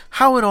tells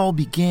how it all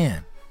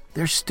began.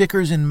 There's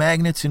stickers and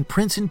magnets and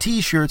prints and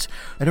t-shirts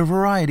at a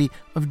variety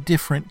of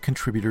different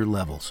contributor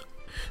levels.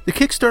 The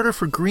Kickstarter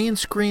for Green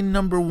Screen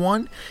number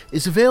 1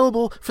 is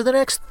available for the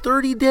next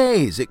 30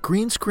 days at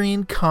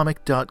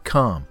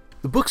greenscreencomic.com.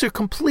 The books are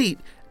complete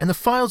and the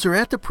files are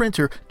at the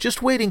printer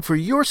just waiting for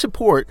your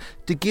support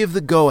to give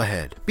the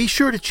go-ahead. Be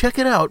sure to check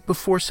it out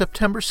before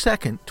September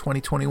 2nd,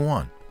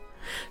 2021.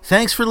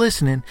 Thanks for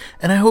listening,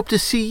 and I hope to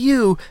see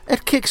you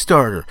at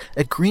Kickstarter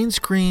at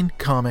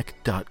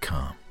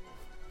greenscreencomic.com.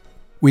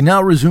 We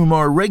now resume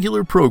our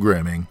regular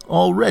programming,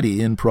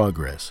 already in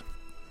progress.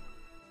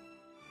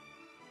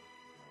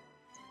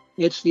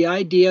 It's the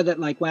idea that,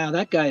 like, wow,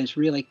 that guy is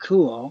really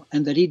cool,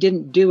 and that he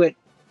didn't do it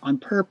on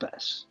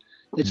purpose.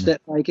 It's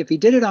that, like, if he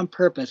did it on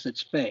purpose,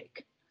 it's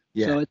fake.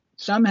 Yeah. So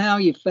somehow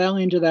you fell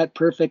into that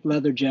perfect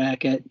leather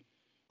jacket,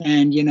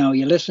 and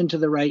you listened to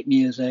the right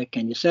music,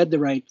 and you said the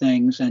right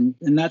things, and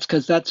that's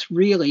because that's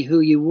really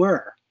who you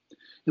were.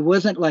 It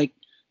wasn't like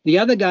the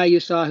other guy you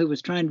saw who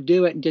was trying to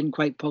do it and didn't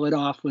quite pull it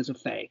off was a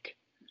fake.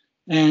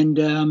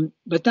 And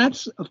but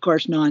that's, of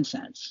course,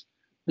 nonsense.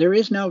 There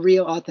is no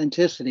real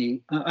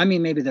authenticity. I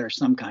mean, maybe there are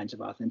some kinds of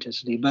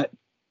authenticity, but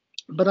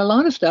a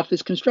lot of stuff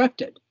is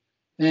constructed.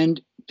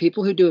 And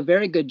people who do a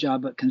very good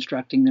job at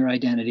constructing their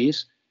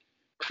identities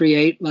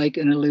create like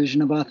an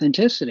illusion of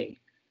authenticity.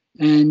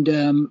 And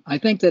I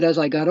think that as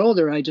I got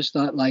older, I just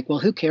thought, like, well,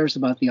 who cares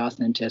about the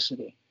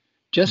authenticity?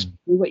 Just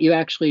do what you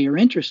actually are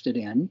interested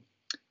in,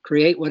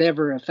 create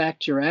whatever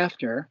effect you're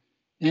after,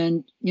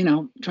 and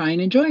try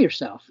and enjoy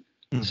yourself.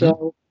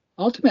 So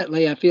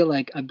ultimately, I feel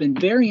like I've been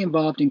very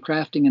involved in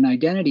crafting an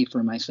identity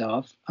for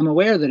myself. I'm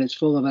aware that it's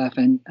full of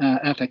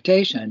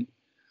affectation,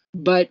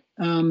 but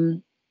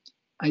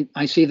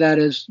I see that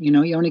as,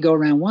 you only go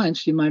around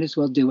once, you might as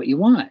well do what you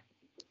want.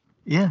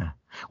 Yeah.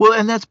 Well,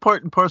 and that's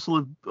part and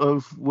parcel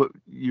of what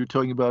you're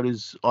talking about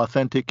is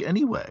authentic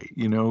anyway.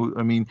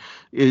 I mean,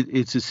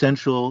 it's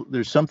essential.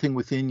 There's something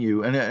within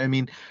you. And I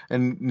mean,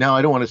 and now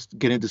I don't want to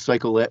get into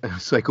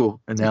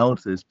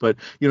psychoanalysis, but,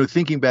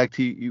 thinking back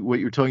to what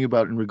you're talking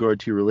about in regard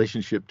to your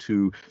relationship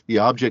to the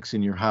objects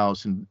in your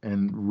house and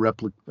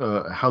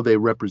how they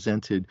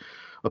represented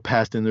a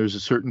past, and there's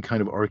a certain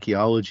kind of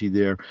archaeology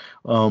there.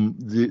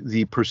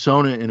 The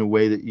persona, in a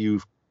way, that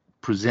you've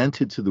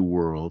presented to the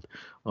world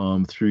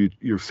through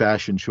your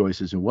fashion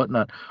choices and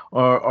whatnot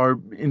are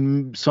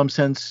in some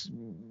sense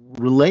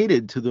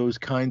related to those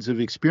kinds of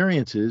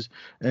experiences,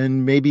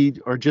 and maybe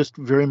are just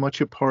very much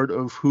a part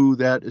of who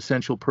that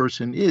essential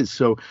person is.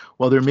 So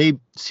while there may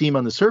seem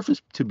on the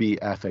surface to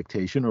be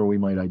affectation, or we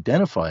might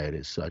identify it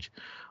as such,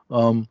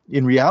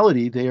 in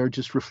reality, they are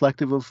just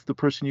reflective of the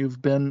person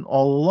you've been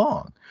all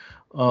along.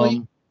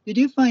 Well, you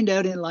do find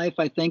out in life,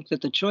 I think,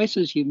 that the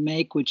choices you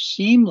make, which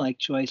seem like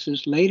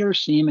choices, later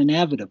seem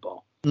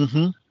inevitable.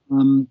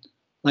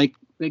 Like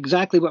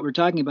exactly what we're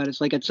talking about. It's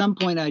like at some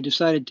point I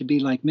decided to be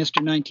like Mr.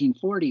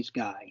 1940s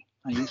guy.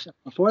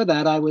 Before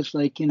that, I was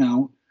like,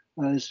 I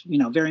was,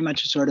 very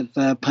much a sort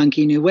of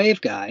punky new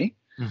wave guy.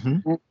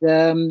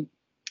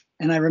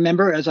 And I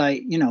remember as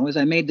I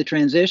made the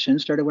transition,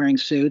 started wearing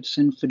suits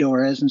and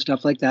fedoras and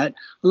stuff like that,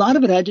 a lot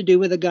of it had to do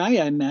with a guy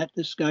I met,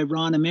 this guy,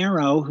 Ron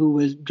Amaro, who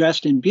was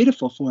dressed in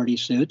beautiful 40s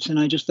suits. And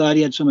I just thought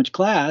he had so much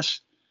class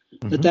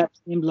that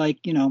seemed like,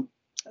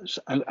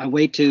 a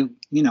way to,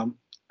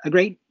 a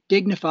great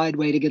dignified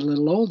way to get a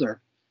little older,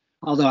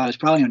 although I was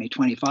probably only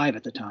 25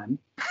 at the time.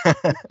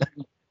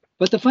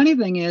 But the funny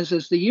thing is,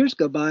 as the years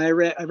go by,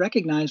 I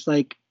recognized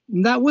like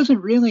that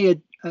wasn't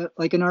really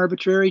like an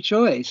arbitrary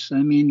choice.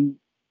 I mean,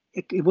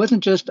 it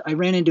wasn't just I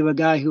ran into a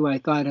guy who I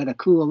thought had a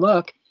cool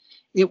look.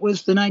 It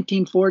was the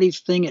 1940s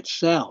thing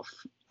itself.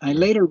 I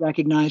later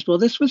recognized, well,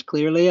 this was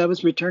clearly I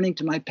was returning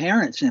to my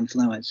parents'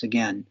 influence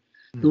again,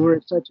 who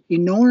were such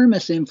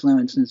enormous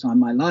influences on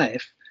my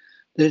life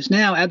that it's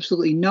now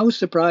absolutely no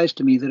surprise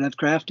to me that I've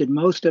crafted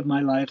most of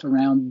my life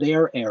around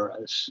their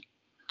eras.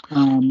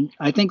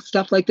 I think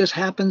stuff like this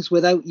happens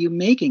without you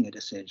making a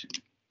decision.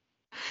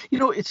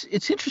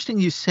 It's interesting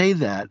you say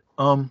that.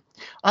 One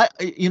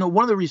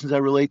of the reasons I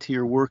relate to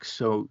your work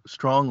so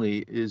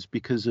strongly is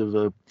because of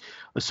a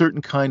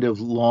certain kind of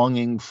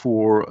longing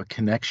for a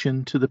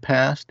connection to the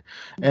past.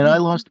 And I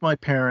lost my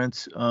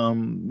parents.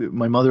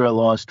 My mother I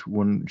lost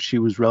when she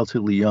was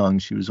relatively young.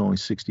 She was only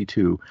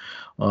 62,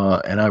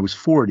 and I was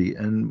 40.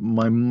 And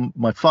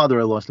my father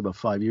I lost about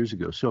 5 years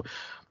ago. So,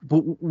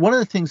 but one of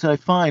the things I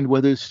find,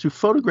 whether it's through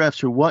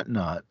photographs or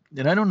whatnot,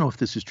 and I don't know if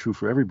this is true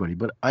for everybody,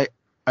 but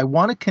I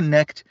want to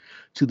connect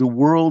to the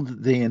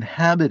world they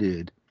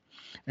inhabited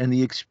and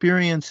the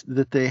experience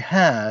that they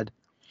had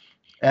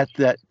at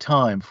that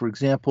time. For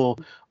example,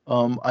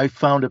 I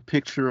found a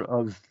picture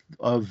of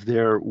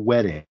their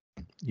wedding,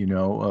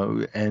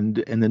 and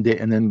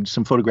then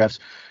some photographs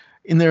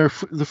in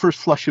the first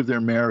flush of their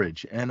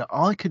marriage, and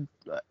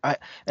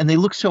and they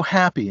looked so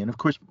happy. And of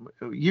course,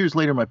 years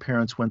later, my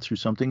parents went through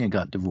something and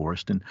got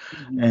divorced and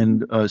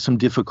some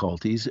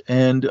difficulties,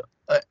 and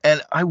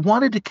I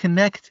wanted to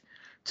connect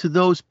to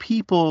those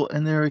people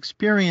and their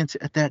experience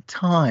at that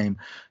time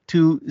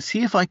to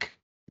see if I could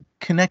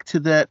connect to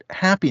that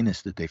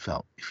happiness that they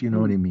felt, if you know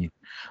what I mean.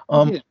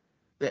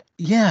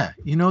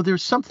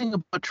 There's something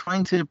about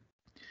trying to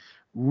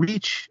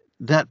reach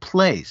that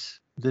place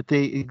that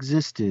they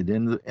existed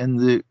and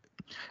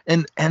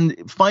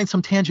find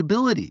some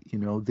tangibility,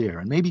 there.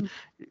 And maybe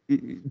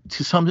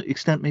to some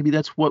extent, maybe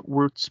that's what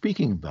we're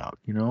speaking about,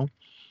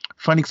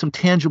 finding some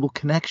tangible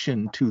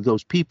connection to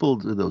those people,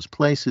 to those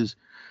places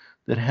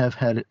that have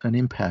had an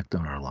impact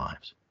on our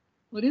lives.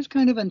 Well, it is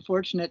kind of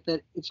unfortunate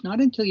that it's not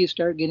until you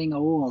start getting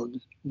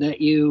old that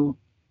you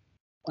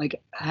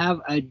like have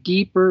a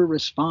deeper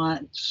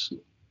response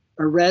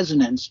or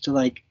resonance to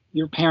like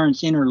your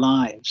parents' inner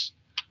lives.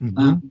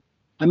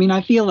 I mean,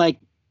 I feel like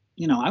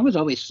I was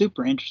always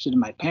super interested in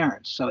my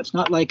parents. So it's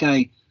not like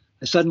I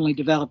suddenly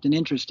developed an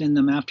interest in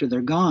them after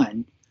they're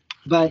gone.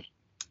 But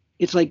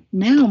it's like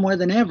now more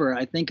than ever,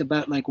 I think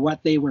about like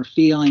what they were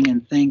feeling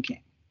and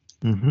thinking.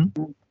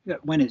 Mm-hmm.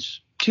 When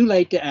it's too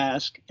late to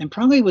ask, and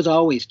probably was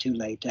always too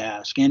late to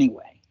ask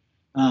anyway.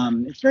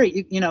 It's very,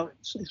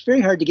 it's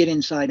very hard to get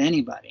inside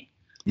anybody.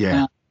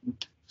 Yeah.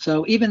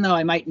 So even though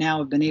I might now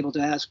have been able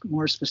to ask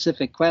more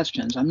specific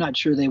questions, I'm not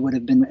sure they would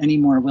have been any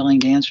more willing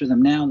to answer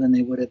them now than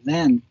they would have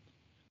then.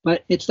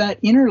 But it's that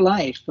inner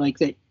life, like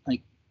that,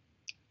 like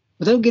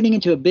without getting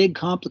into a big,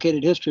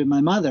 complicated history of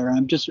my mother,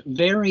 I'm just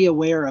very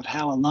aware of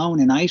how alone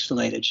and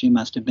isolated she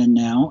must have been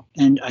now.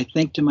 And I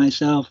think to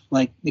myself,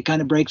 like, it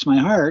kind of breaks my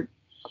heart.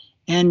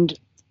 And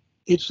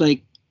it's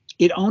like,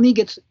 it only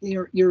gets,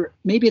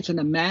 maybe it's an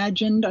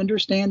imagined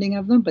understanding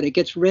of them, but it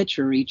gets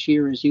richer each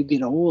year as you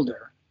get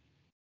older.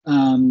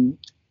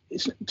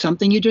 It's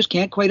something you just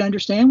can't quite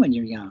understand when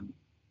you're young.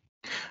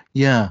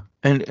 Yeah.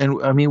 And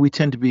I mean, we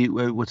tend to be,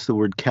 what's the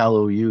word,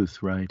 callow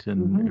youth, right?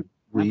 And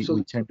we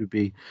tend to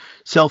be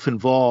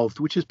self-involved,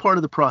 which is part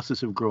of the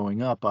process of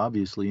growing up,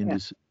 obviously, and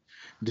is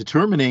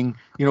determining,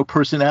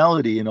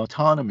 personality and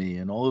autonomy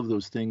and all of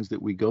those things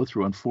that we go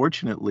through.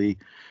 Unfortunately,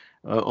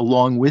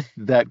 along with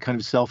that kind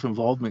of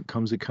self-involvement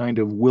comes a kind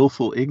of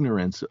willful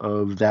ignorance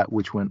of that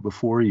which went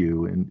before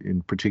you, and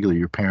in particular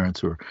your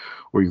parents or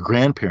your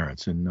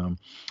grandparents. And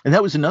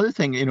that was another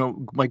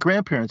thing, my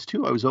grandparents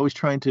too. I was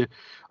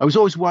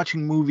always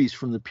watching movies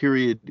from the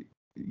period,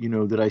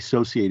 that I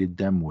associated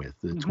them with,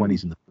 the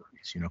 20s and the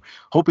 30s,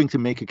 hoping to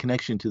make a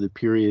connection to the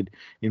period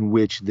in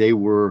which they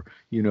were,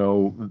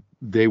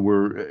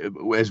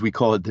 as we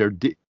call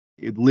it,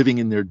 living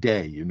in their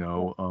day,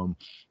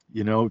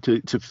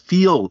 to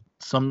feel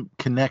some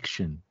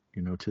connection,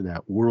 to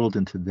that world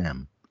and to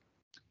them.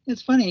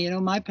 It's funny,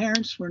 my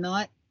parents were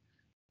not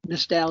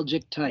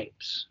nostalgic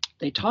types.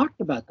 They talked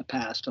about the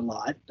past a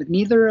lot, but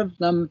neither of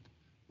them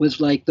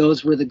was like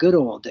those were the good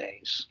old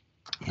days.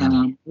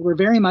 They were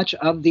very much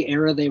of the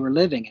era they were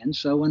living in.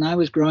 So when I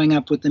was growing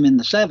up with them in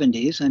the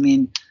 70s, I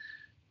mean,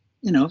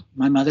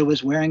 my mother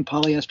was wearing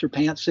polyester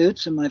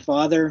pantsuits and my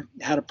father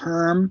had a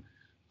perm.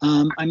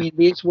 I mean,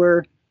 these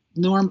were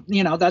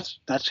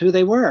that's who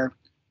they were.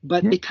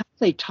 But because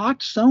they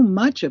talked so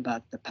much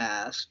about the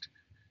past,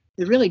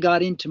 it really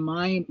got into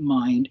my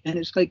mind. And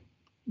it's like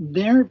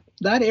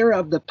that era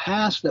of the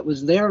past that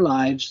was their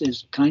lives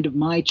is kind of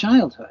my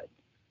childhood.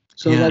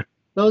 So like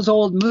those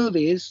old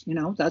movies,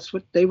 that's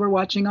what they were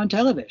watching on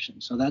television.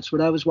 So that's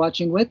what I was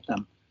watching with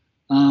them.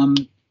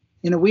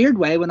 In a weird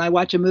way, when I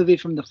watch a movie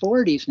from the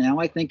 40s now,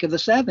 I think of the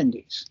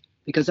 70s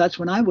because that's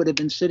when I would have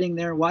been sitting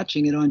there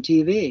watching it on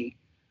TV.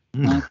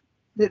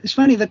 It's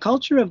funny, the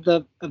culture of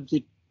the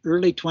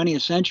early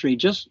 20th century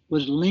just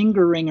was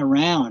lingering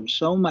around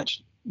so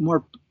much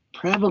more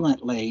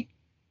prevalently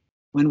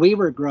when we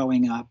were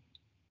growing up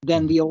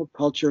than the old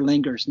culture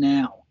lingers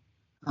now.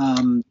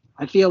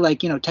 I feel like,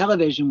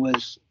 television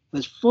was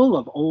full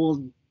of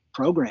old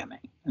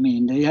programming. I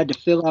mean, they had to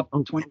fill up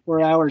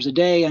 24 hours a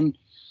day, and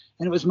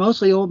it was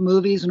mostly old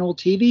movies and old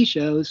TV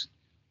shows.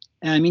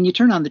 And I mean, you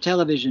turn on the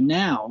television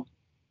now,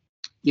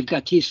 you've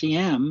got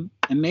TCM,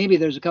 and maybe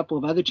there's a couple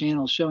of other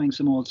channels showing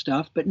some old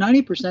stuff, but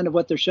 90% of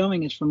what they're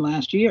showing is from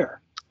last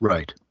year.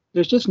 Right.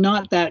 There's just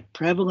not that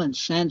prevalent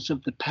sense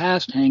of the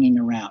past hanging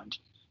around.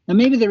 Now,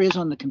 maybe there is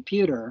on the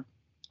computer,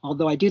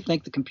 although I do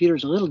think the computer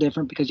is a little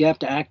different because you have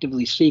to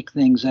actively seek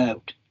things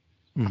out.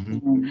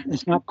 And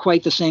it's not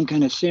quite the same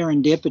kind of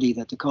serendipity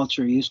that the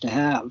culture used to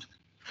have.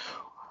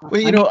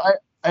 Well,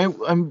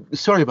 I'm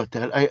sorry about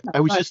that. I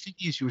was just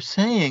thinking as you were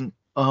saying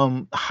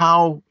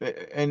how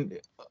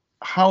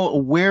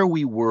aware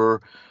we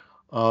were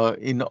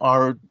in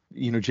our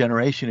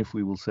generation, if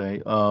we will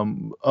say,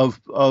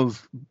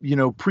 of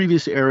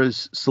previous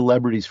eras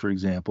celebrities, for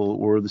example,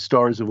 or the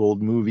stars of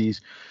old movies,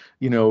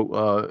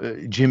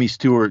 Jimmy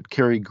Stewart,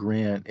 Cary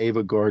Grant,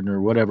 Ava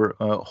Gardner, whatever,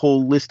 a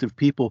whole list of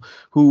people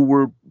who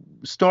were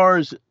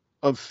stars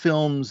of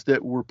films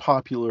that were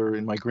popular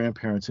in my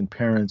grandparents' and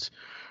parents'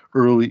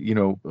 early,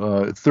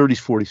 30s,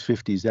 40s,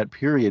 50s, that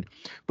period.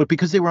 But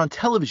because they were on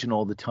television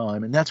all the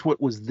time, and that's what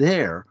was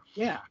there,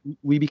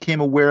 we became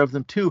aware of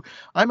them too.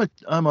 I'm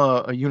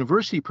a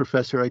university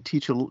professor. I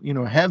teach,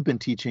 have been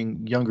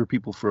teaching younger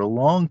people for a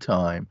long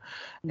time.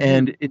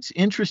 And it's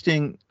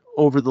interesting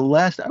over the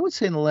last, I would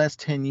say in the last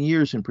 10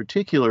 years in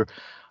particular,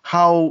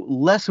 how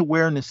less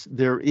awareness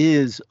there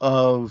is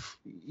of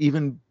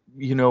even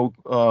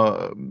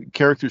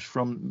characters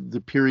from the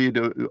period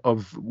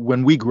of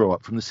when we grow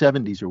up, from the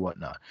 70s or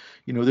whatnot.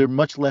 They're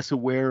much less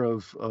aware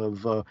of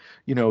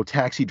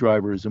Taxi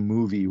Driver as a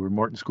movie, or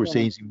Martin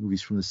Scorsese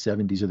movies from the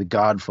 70s, or The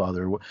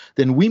Godfather,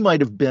 than we might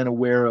have been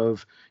aware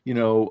of,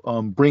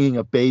 Bringing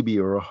Up Baby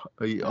or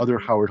other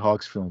Howard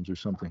Hawks films or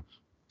something.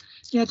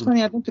 Yeah, it's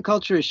funny. I think the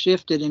culture has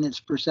shifted in its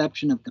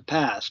perception of the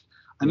past.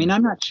 I mean,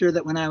 I'm not sure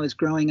that when I was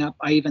growing up,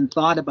 I even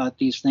thought about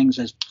these things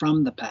as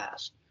from the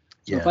past.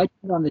 So if I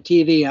turned on the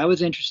TV, I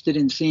was interested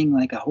in seeing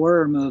like a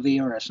horror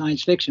movie or a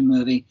science fiction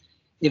movie.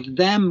 If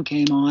Them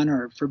came on,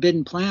 or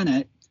Forbidden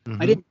Planet,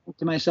 I didn't think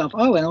to myself,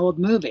 oh, an old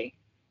movie.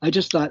 I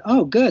just thought,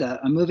 oh, good, a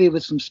movie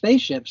with some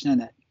spaceships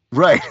in it.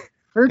 Right. It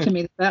occurred to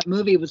me that that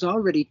movie was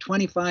already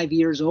 25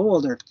 years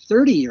old or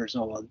 30 years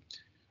old.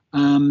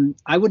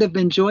 I would have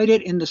enjoyed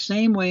it in the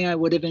same way I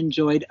would have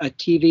enjoyed a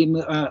TV,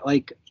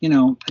 like,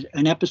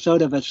 an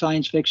episode of a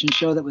science fiction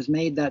show that was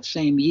made that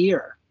same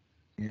year.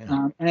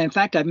 Yeah. And in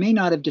fact, I may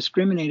not have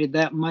discriminated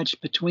that much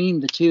between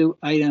the two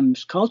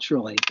items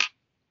culturally,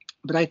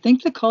 but I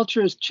think the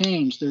culture has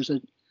changed.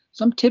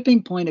 Some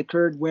tipping point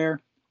occurred where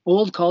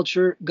old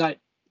culture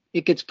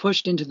gets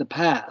pushed into the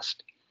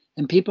past,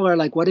 and people are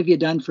like, "What have you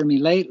done for me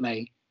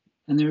lately?"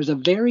 And there's a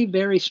very,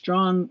 very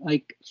strong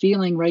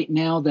feeling right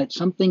now that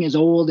something is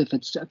old if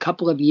it's a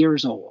couple of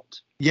years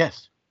old.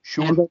 Yes,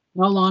 sure. And it's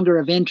no longer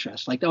of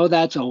interest. Like, oh,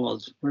 that's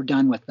old. We're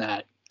done with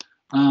that.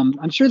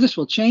 I'm sure this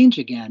will change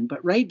again,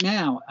 but right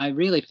now, I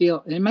really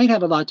feel it might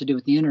have a lot to do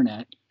with the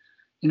internet.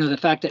 The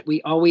fact that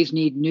we always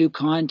need new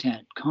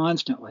content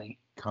constantly.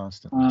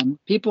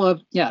 People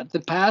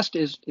the past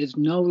is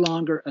no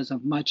longer as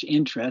of much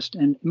interest,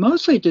 and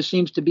mostly it just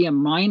seems to be a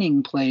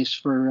mining place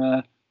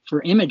for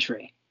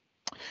imagery.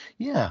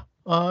 Yeah,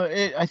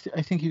 I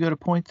think you got a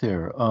point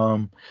there.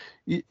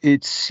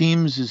 It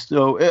seems as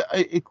though,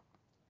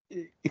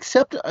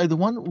 except the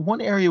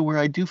one area where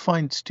I do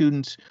find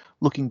students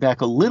looking back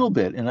a little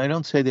bit, and I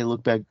don't say they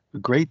look back a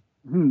great,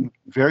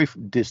 very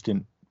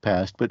distant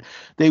past, but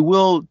they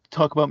will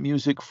talk about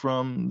music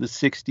from the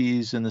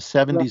 60s and the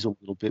 70s a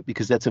little bit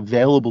because that's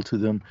available to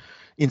them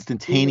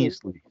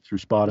instantaneously through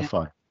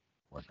Spotify.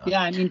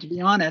 Yeah, I mean, to be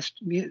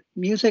honest,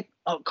 music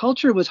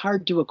culture was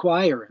hard to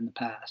acquire in the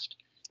past.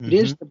 It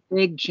is the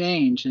big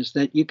change is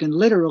that you can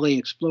literally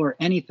explore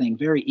anything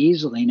very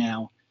easily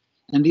now.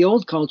 And the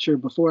old culture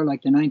before the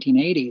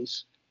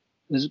 1980s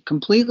was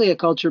completely a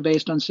culture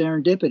based on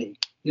serendipity.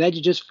 You had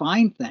to just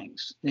find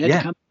things. They had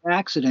to come by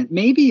accident.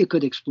 Maybe you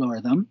could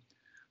explore them,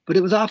 but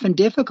it was often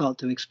difficult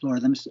to explore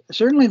them.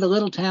 Certainly the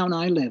little town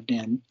I lived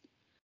in,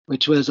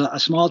 which was a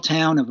small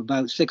town of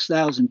about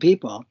 6,000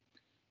 people,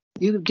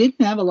 you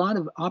didn't have a lot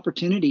of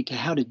opportunity to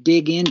how to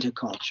dig into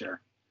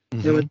culture.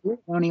 There were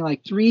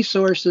only 3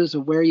 sources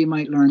of where you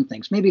might learn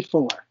things, maybe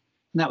 4.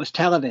 And that was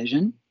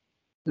television,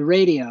 the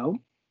radio,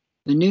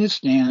 the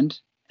newsstand,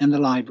 and the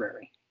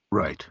library.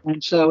 Right.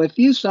 And so if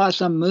you saw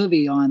some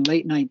movie on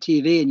late night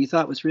TV and you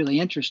thought was really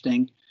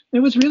interesting,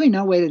 there was really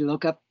no way to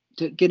look up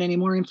to get any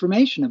more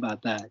information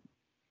about that.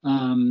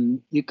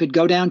 You could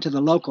go down to the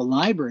local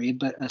library,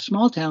 but a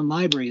small town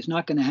library is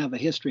not going to have a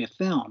history of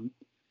film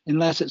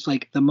unless it's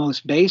the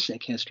most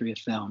basic history of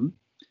film.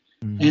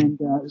 And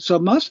so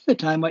most of the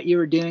time what you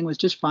were doing was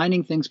just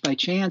finding things by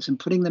chance and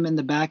putting them in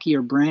the back of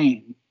your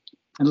brain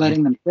and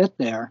letting them sit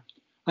there.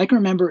 I can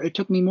remember it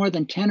took me more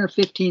than 10 or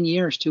 15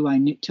 years till I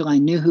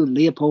knew who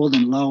Leopold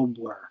and Loeb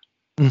were.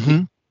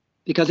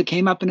 Because it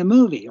came up in a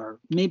movie, or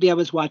maybe I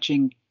was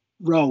watching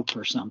Rope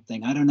or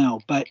something. I don't know.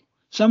 But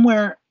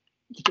somewhere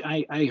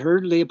I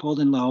heard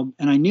Leopold and Loeb,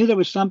 and I knew there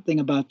was something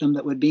about them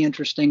that would be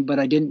interesting, but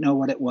I didn't know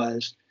what it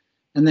was.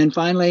 And then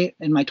finally,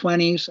 in my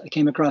 20s, I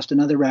came across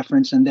another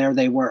reference, and there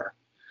they were.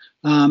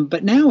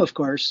 But now, of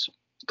course,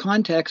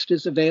 context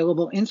is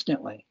available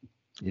instantly.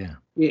 Yeah.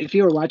 If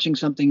you were watching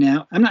something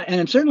now,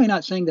 I'm certainly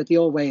not saying that the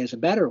old way is a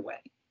better way.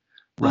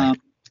 Right.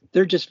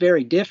 They're just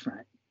very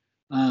different.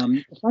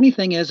 The funny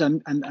thing is,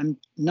 I'm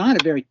not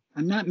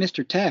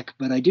Mr. Tech,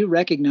 but I do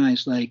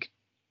recognize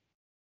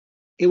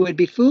it would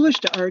be foolish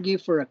to argue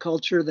for a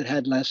culture that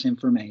had less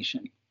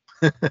information.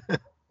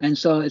 And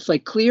so it's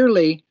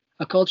clearly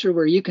a culture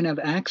where you can have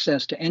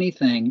access to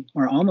anything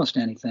or almost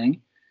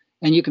anything,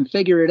 and you can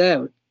figure it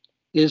out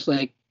is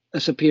a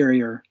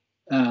superior,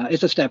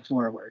 it's a step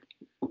forward.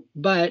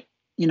 But,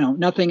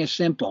 nothing is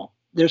simple.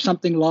 There's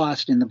something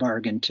lost in the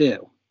bargain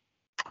too.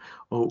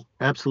 Oh,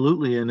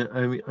 absolutely. And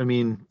I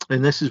mean,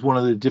 and this is one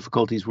of the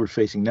difficulties we're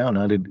facing now,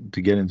 not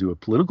to get into a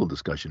political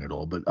discussion at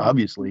all, but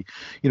obviously,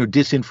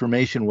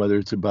 disinformation, whether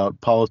it's about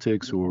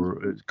politics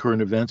or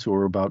current events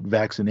or about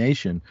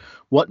vaccination,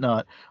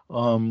 whatnot,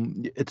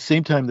 at the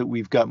same time that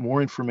we've got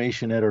more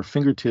information at our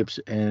fingertips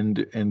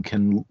and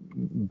can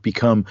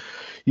become,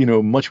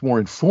 much more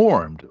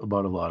informed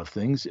about a lot of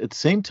things. At the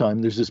same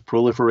time, there's this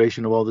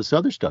proliferation of all this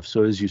other stuff.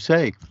 So as you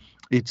say,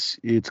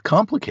 it's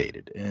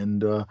complicated,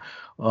 and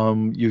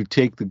you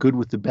take the good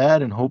with the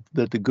bad and hope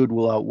that the good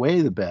will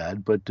outweigh the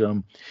bad. But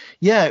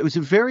it was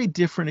a very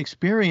different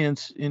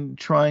experience in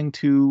trying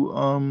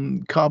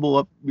to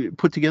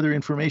put together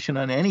information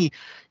on any,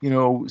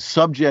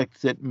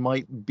 subject that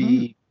might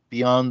be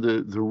beyond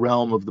the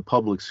realm of the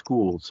public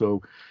school.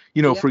 So,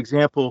 for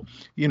example,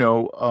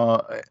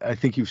 I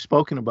think you've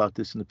spoken about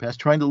this in the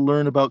past, trying to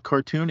learn about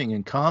cartooning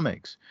and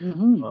comics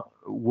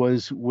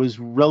was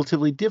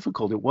relatively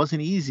difficult. It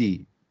wasn't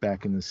easy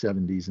back in the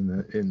 70s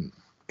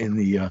in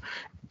the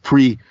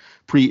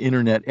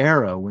pre-internet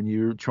era when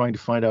you're trying to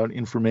find out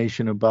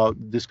information about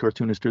this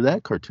cartoonist or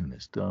that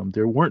cartoonist.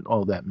 There weren't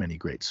all that many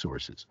great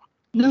sources.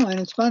 No, and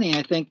it's funny.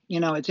 I think,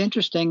 it's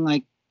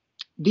interesting,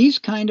 these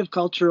kind of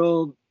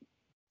cultural,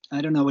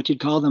 I don't know what you'd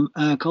call them,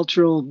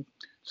 cultural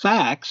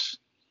facts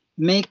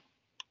make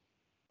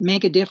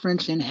a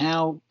difference in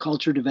how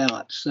culture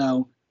develops.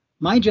 So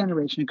my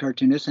generation of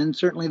cartoonists, and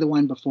certainly the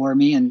one before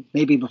me, and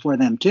maybe before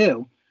them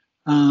too,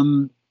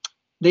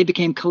 they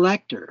became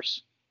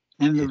collectors.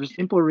 And the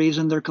simple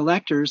reason they're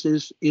collectors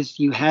is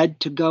you had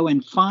to go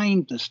and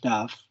find the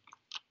stuff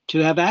to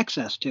have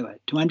access to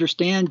it. To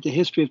understand the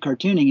history of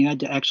cartooning, you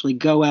had to actually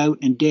go out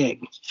and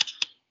dig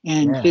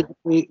and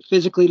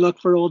physically look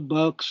for old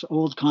books,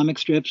 old comic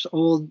strips,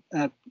 old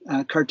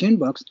cartoon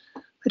books.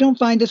 I don't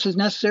find this is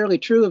necessarily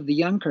true of the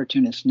young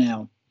cartoonists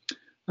now.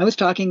 I was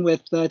talking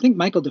with, I think,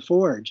 Michael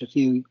DeForge a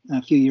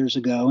few years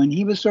ago, and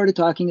he was sort of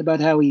talking about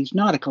how he's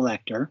not a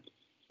collector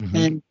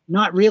and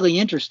not really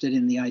interested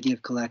in the idea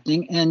of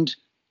collecting. And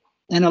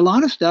a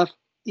lot of stuff,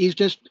 he's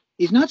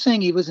not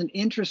saying he wasn't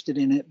interested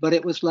in it, but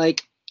it was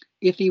like,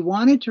 if he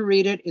wanted to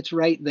read it, it's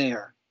right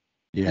there.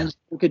 Yeah. And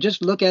we could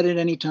just look at it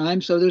any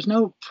time. So there's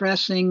no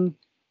pressing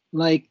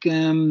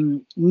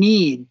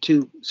need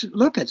to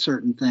look at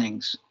certain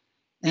things.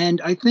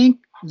 And I think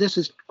this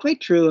is quite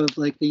true of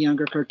like the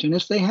younger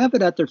cartoonists. They have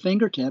it at their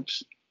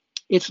fingertips.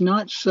 It's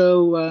not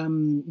so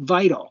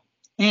vital.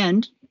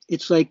 And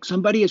it's like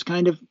somebody has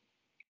kind of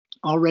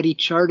already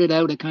charted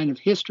out a kind of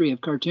history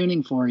of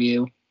cartooning for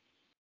you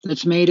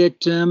that's made it,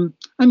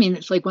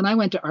 it's like when I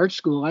went to art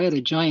school, I had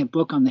a giant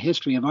book on the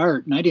history of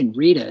art and I didn't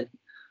read it.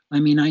 I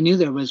mean, I knew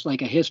there was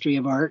like a history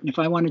of art. And if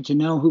I wanted to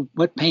know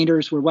what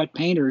painters were what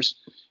painters,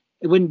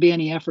 it wouldn't be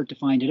any effort to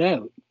find it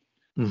out.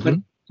 But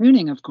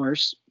cartooning, of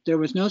course, there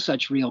was no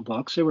such real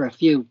books. There were a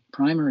few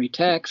primary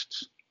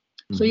texts.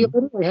 So you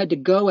literally had to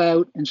go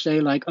out and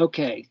say like,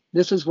 okay,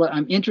 this is what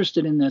I'm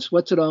interested in this.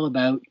 What's it all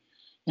about?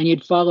 And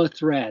you'd follow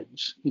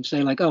threads. You'd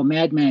say like, oh,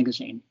 Mad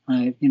Magazine.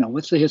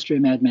 What's the history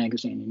of Mad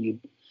Magazine? And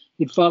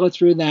you'd follow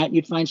through that.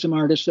 You'd find some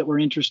artists that were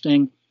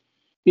interesting.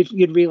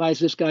 You'd realize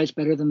this guy's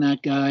better than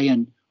that guy.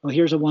 And, oh,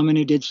 here's a woman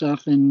who did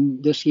stuff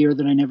in this year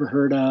that I never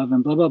heard of,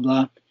 and blah, blah,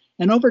 blah.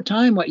 And over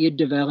time, what you'd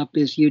develop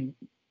is you'd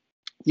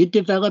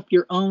develop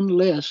your own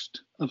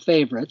list of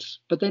favorites,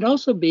 but they'd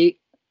also be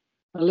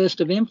a list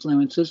of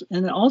influences.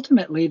 And then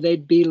ultimately,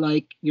 they'd be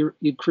like you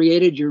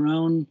created your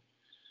own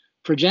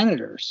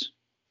progenitors.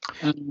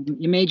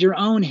 You made your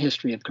own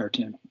history of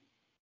cartooning.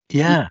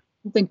 Yeah.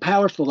 Something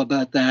powerful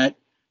about that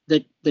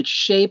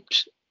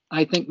shaped,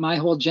 I think, my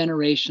whole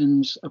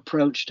generation's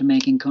approach to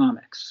making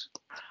comics.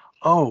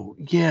 Oh,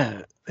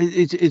 yeah.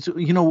 It's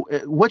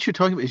what you're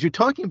talking about is you're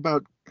talking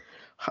about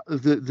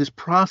this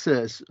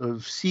process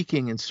of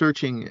seeking and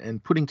searching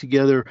and putting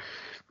together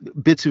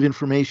bits of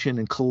information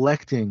and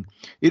collecting.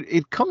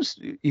 It comes,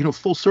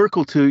 full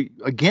circle to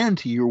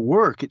your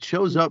work. It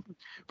shows up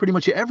pretty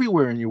much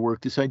everywhere in your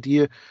work. This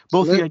idea,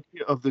 both the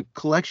idea of the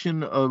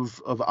collection of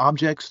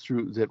objects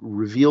that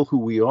reveal who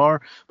we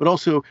are, but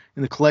also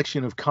in the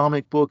collection of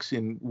comic books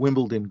in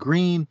Wimbledon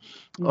Green,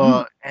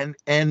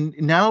 and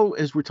now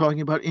as we're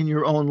talking about in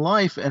your own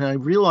life, and I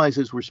realize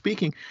as we're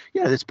speaking,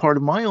 that's part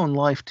of my own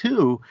life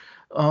too.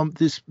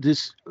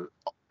 This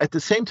at the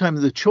same time,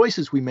 the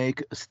choices we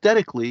make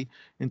aesthetically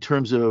in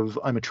terms of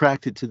I'm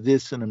attracted to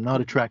this and I'm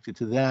not attracted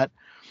to that,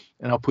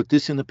 and I'll put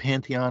this in the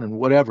pantheon and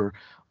whatever.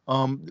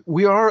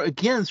 We are,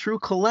 again, through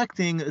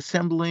collecting,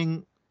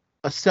 assembling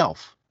a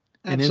self.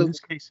 Absolutely. And in this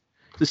case,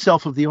 the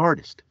self of the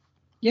artist.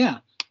 Yeah.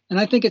 And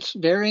I think it's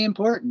very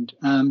important.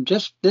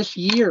 Just this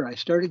year, I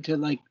started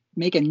to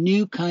make a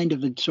new kind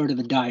of a sort of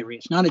a diary.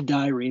 It's not a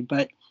diary,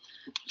 but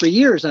for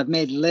years I've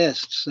made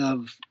lists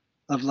of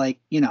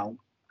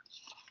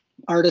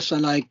artists I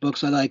like,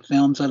 books I like,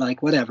 films I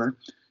like, whatever.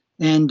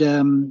 And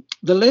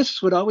the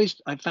lists would always,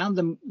 I found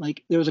them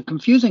there was a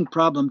confusing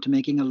problem to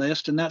making a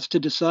list. And that's to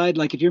decide,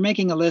 if you're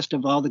making a list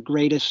of all the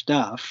greatest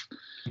stuff,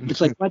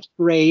 it's like what's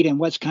great and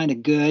what's kind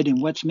of good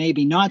and what's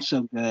maybe not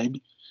so good.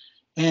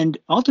 And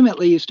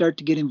ultimately you start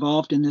to get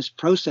involved in this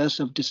process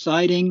of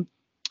deciding,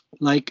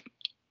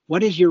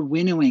 what is your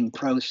winnowing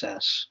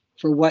process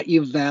for what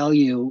you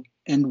value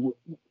and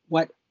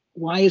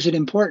why is it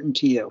important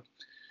to you?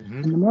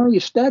 And the more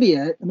you study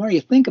it, the more you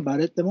think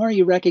about it, the more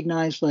you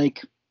recognize it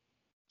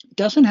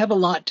doesn't have a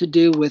lot to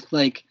do with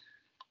the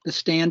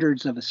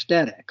standards of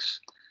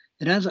aesthetics.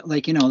 It has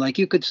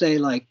you could say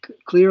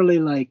clearly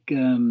if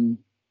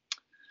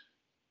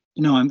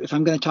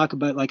I'm going to talk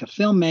about a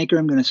filmmaker,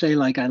 I'm going to say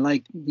I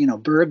like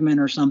Bergman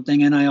or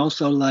something, and I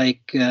also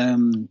like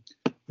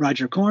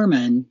Roger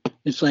Corman.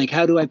 It's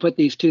how do I put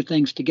these two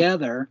things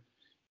together?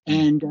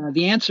 And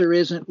the answer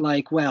isn't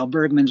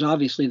Bergman's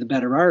obviously the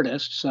better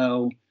artist,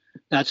 so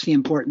that's the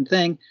important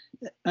thing.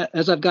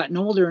 As I've gotten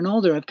older and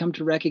older, I've come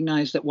to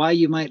recognize that why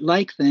you might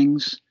like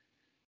things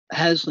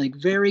has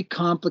very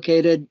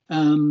complicated,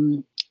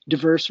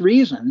 diverse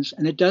reasons.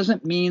 And it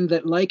doesn't mean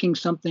that liking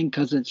something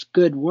because it's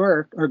good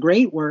work or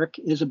great work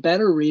is a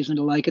better reason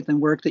to like it than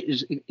work that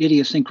is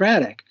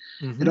idiosyncratic.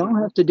 It all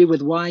has to do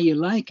with why you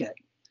like it.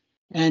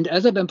 And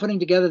as I've been putting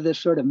together this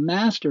sort of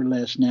master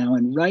list now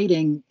and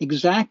writing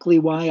exactly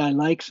why I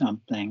like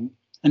something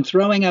and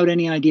throwing out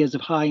any ideas of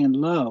high and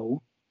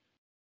low,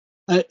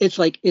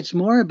 it's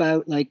more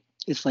about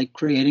it's like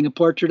creating a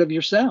portrait of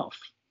yourself.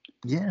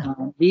 Yeah.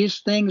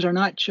 These things are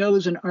not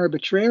chosen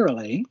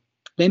arbitrarily.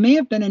 They may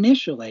have been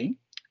initially,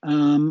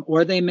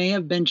 or they may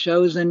have been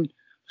chosen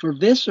for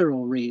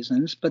visceral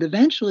reasons, but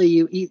eventually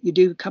you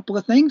do a couple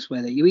of things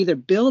with it. You either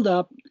build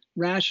up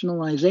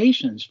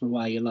rationalizations for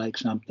why you like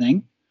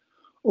something,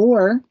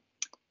 or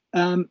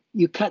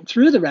you cut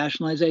through the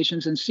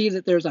rationalizations and see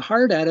that there's a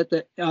heart at it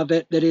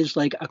that is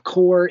like a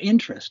core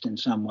interest in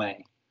some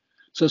way.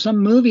 So some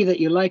movie that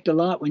you liked a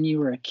lot when you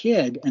were a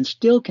kid and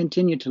still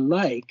continue to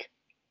like,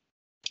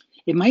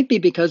 it might be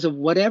because of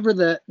whatever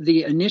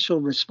the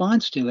initial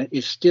response to it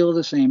is still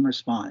the same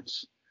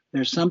response.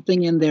 There's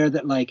something in there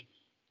that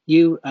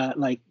you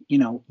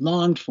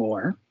longed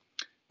for.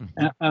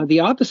 Mm-hmm. The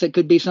opposite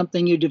could be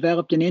something you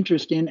developed an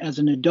interest in as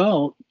an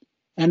adult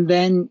and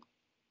then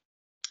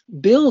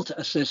built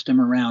a system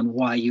around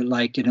why you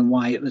liked it and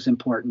why it was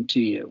important to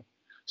you.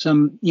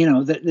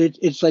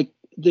 It's like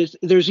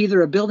there's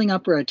either a building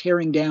up or a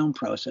tearing down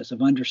process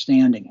of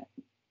understanding it.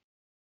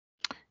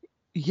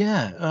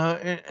 Yeah,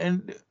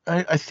 and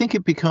I think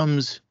it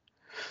becomes,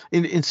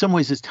 in some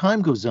ways, as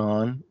time goes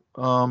on,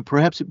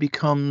 perhaps it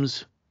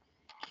becomes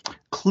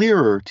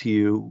clearer to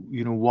you,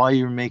 why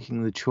you're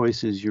making the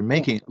choices you're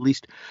making, at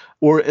least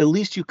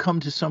you come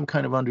to some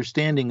kind of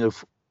understanding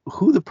of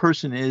who the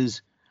person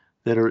is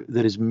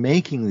that is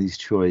making these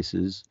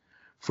choices,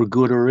 for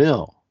good or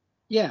ill.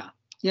 Yeah,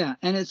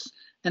 and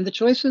the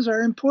choices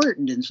are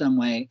important in some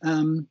way.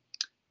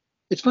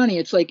 It's funny.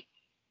 It's like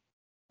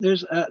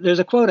there's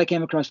a quote I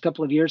came across a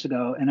couple of years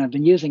ago, and I've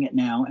been using it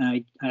now, and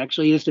I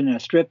actually used it in a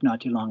strip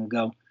not too long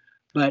ago.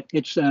 But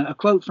it's a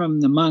quote from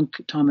the monk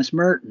Thomas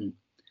Merton.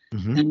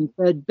 Mm-hmm. And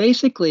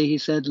he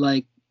said,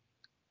 like,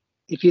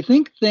 if you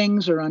think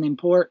things are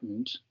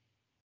unimportant,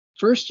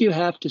 first you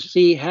have to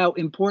see how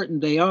important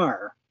they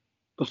are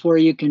before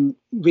you can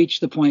reach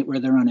the point where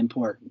they're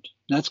unimportant.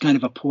 That's kind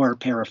of a poor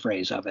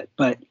paraphrase of it.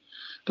 But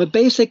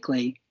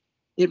basically,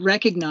 it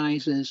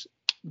recognizes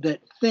that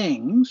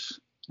things,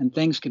 and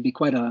things could be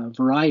quite a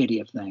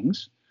variety of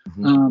things,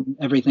 mm-hmm.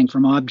 Everything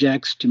from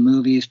objects to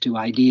movies to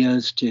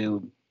ideas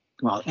to,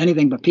 well,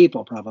 anything but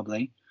people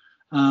probably,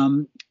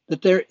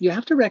 that you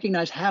have to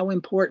recognize how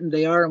important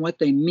they are and what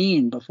they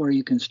mean before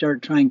you can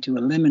start trying to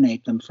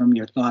eliminate them from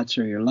your thoughts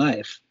or your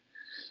life.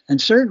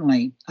 And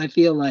certainly, I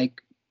feel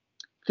like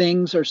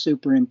things are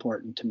super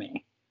important to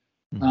me.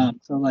 Mm-hmm.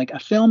 So like a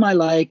film I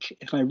like,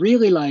 if I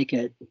really like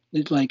it,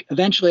 it's like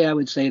eventually I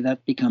would say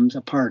that becomes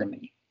a part of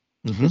me.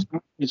 Mm-hmm.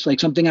 It's like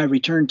something I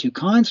return to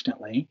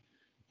constantly.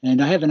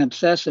 And I have an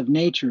obsessive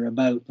nature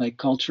about like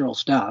cultural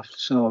stuff.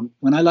 So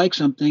when I like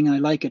something, I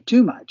like it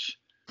too much.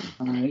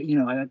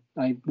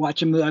 I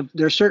watch a movie.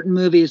 There are certain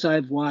movies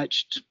I've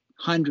watched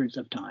hundreds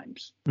of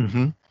times,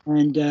 mm-hmm.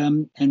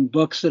 and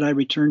books that I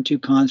return to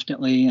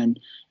constantly, and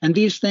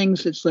these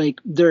things. It's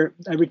like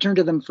I return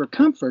to them for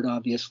comfort,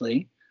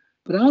 obviously,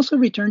 but I also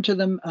return to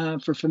them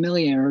for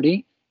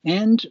familiarity,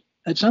 and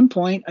at some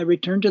point I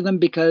return to them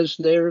because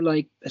they're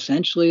like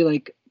essentially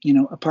like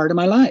a part of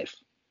my life,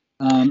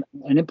 an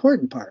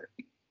important part.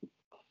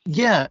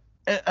 Yeah,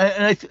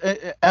 and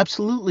I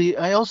absolutely.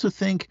 I also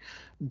think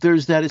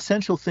there's that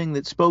essential thing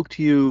that spoke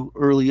to you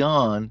early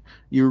on.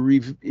 You're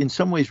in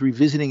some ways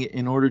revisiting it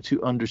in order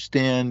to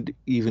understand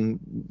even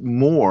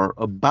more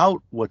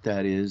about what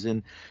that is,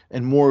 and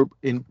more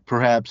in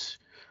perhaps,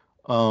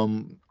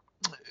 to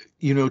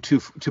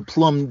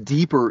plumb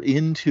deeper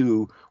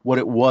into what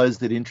it was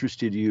that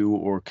interested you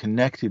or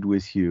connected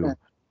with you. Yeah.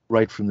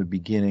 Right from the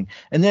beginning.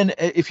 And then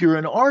if you're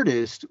an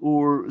artist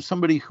or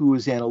somebody who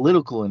is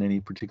analytical in any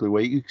particular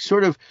way, you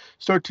sort of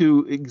start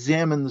to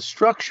examine the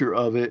structure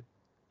of it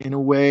in a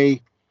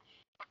way.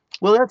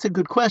 Well, that's a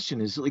good question,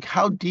 is like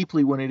how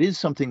deeply, when it is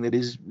something that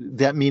is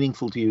that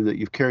meaningful to you, that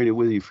you've carried it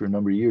with you for a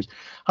number of years,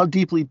 how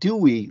deeply do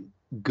we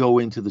go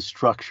into the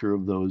structure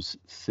of those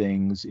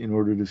things in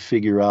order to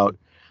figure out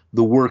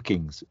the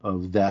workings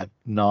of that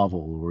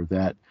novel or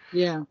that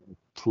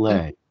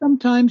play?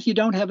 Sometimes you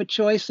don't have a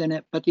choice in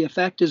it, but the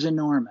effect is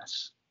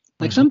enormous.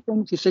 Like mm-hmm. some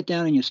things you sit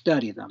down and you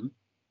study them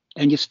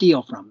and you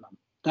steal from them.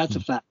 That's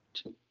mm-hmm. a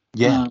fact.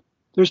 Yeah.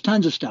 There's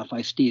tons of stuff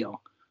I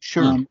steal.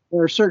 Sure.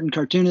 There are certain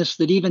cartoonists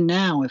that even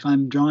now, if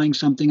I'm drawing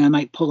something, I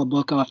might pull a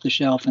book off the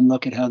shelf and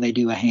look at how they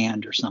do a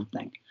hand or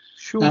something.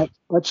 Sure.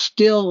 That's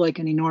still like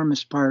an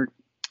enormous part.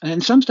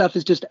 And some stuff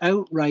is just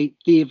outright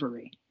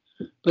thievery.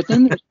 But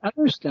then there's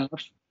other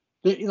stuff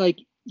that like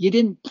you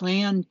didn't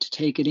plan to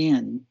take it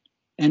in,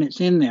 and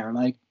it's in there,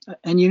 like,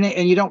 and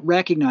you don't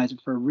recognize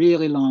it for a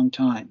really long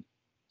time.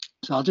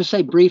 So I'll just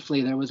say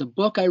briefly, there was a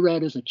book I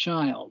read as a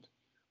child,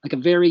 like a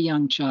very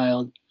young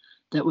child,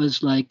 that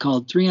was like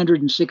called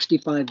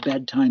 365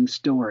 Bedtime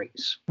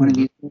Stories. One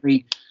mm-hmm. of these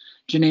very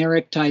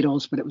generic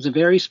titles, but it was a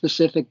very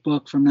specific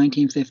book from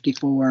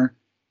 1954.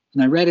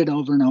 And I read it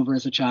over and over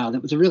as a child.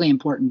 It was a really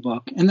important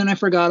book. And then I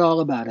forgot all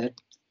about it.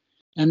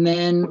 And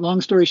then,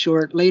 long story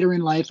short, later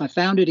in life, I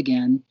found it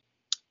again.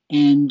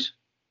 And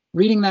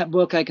reading that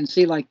book, I can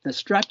see like the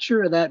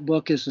structure of that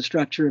book is the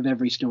structure of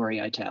every story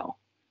I tell.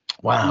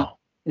 Wow.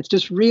 It's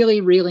just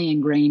really, really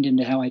ingrained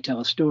into how I tell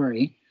a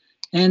story.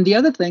 And the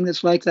other thing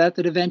that's like that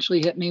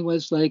eventually hit me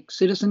was like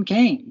Citizen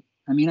Kane.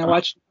 I mean, I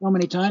watched it so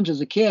many times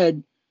as a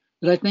kid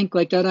that I think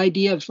like that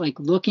idea of like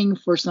looking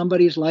for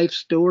somebody's life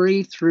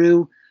story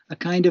through a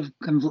kind of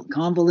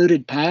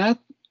convoluted path,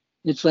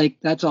 it's like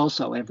that's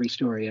also every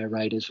story I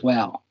write as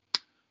well.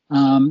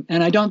 And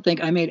I don't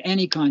think I made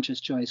any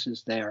conscious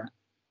choices there.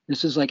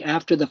 This is like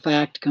after the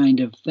fact kind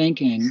of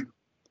thinking.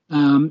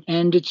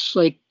 And it's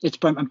like,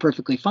 I'm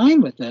perfectly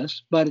fine with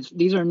this, but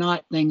these are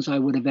not things I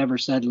would have ever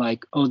said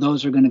like, oh,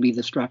 those are going to be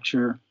the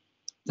structure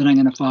that I'm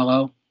going to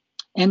follow.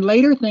 And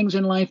later things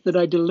in life that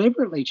I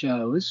deliberately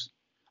chose,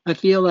 I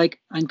feel like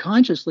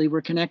unconsciously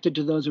were connected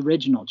to those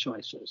original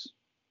choices.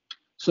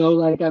 So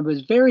like I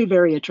was very,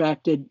 very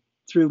attracted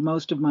through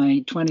most of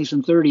my 20s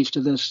and 30s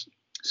to this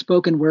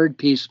spoken word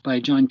piece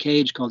by John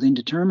Cage called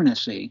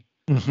Indeterminacy.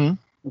 Mm-hmm.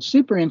 It's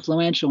super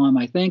influential on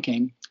my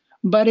thinking,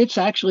 but it's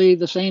actually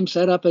the same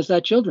setup as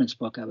that children's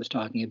book I was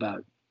talking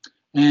about.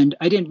 And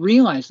I didn't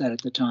realize that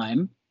at the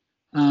time.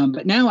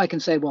 But now I can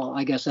say, well,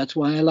 I guess that's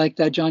why I like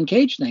that John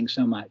Cage thing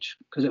so much,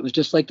 because it was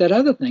just like that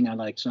other thing I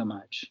liked so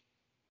much.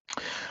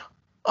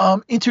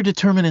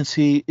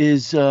 Interdeterminacy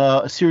is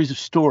a series of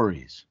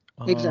stories.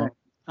 Exactly.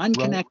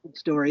 Unconnected right.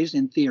 Stories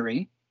in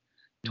theory,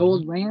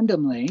 told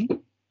randomly,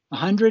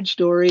 100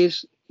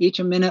 stories, each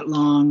a minute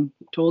long,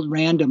 told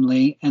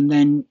randomly. And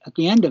then at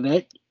the end of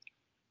it,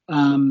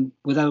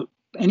 without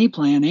any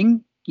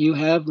planning, you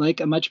have like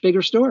a much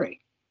bigger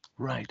story.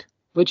 Right.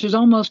 Which is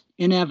almost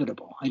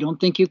inevitable. I don't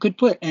think you could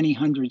put any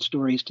 100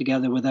 stories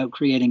together without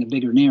creating a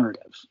bigger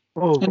narrative.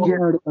 And the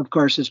narrative, of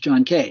course, is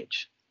John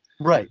Cage.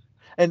 Right.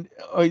 And,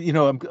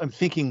 I'm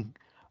thinking,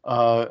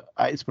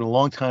 it's been a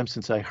long time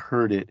since I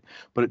heard it,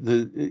 but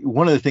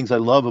one of the things I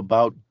love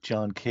about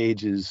John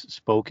Cage's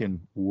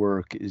spoken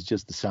work is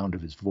just the sound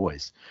of his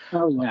voice.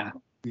 Oh, yeah.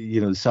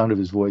 The sound of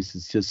his voice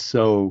is just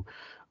so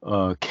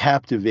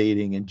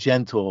captivating and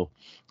gentle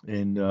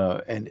and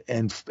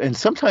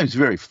sometimes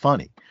very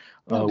funny.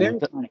 Very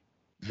funny.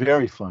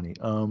 Very funny.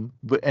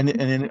 But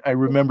I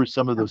remember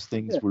some of those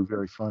things were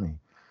very funny.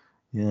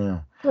 Yeah.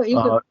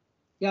 Well,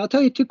 I'll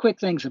tell you two quick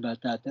things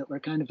about that were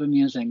kind of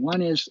amusing.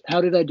 One is, how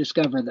did I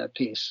discover that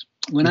piece?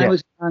 When I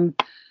was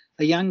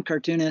a young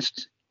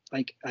cartoonist,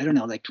 like, I don't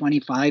know, like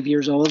 25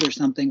 years old or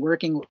something,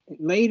 working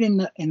late in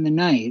the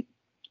night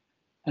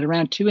at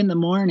around 2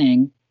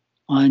 a.m.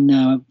 on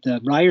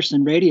the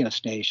Ryerson radio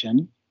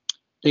station,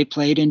 they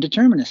played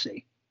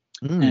Indeterminacy.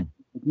 And I'd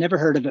never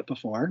heard of it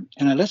before.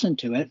 And I listened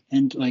to it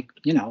and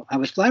I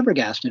was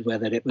flabbergasted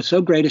with it. It was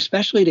so great,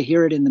 especially to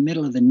hear it in the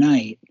middle of the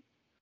night,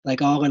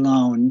 like all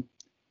alone.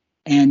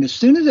 And as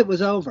soon as it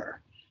was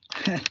over,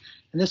 and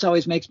this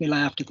always makes me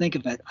laugh to think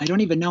of it, I don't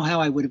even know how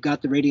I would have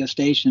got the radio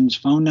station's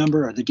phone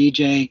number or the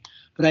DJ,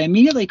 but I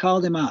immediately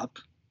called him up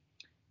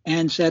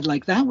and said,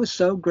 like, that was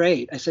so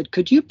great. I said,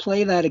 could you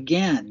play that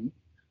again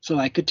so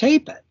I could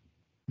tape it?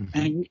 Mm-hmm.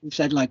 And he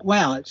said, like,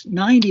 well, it's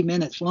 90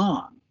 minutes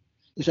long.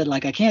 He said,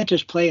 like, I can't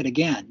just play it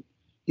again.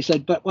 He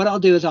said, but what I'll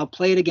do is I'll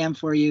play it again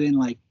for you in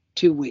like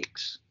 2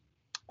 weeks,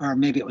 or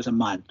maybe it was a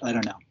month. I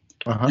don't know.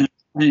 Uh-huh.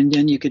 And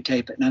then you could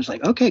tape it. And I was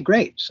like, okay,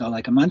 great. So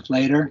like a month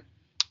later,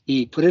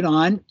 he put it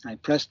on. I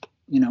pressed,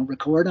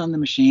 record on the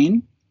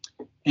machine.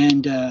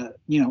 And,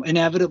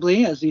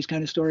 inevitably, as these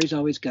kind of stories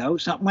always go,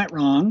 something went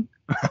wrong.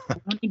 I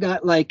only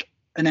got like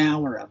an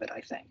hour of it,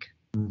 I think.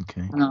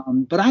 Okay.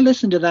 But I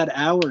listened to that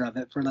hour of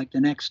it for like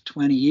the next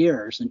 20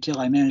 years until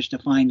I managed to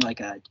find like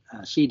a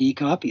CD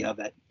copy of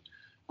it.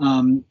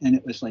 And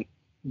it was like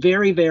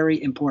very,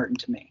 very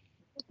important to me.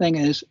 The thing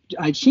is,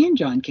 I'd seen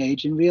John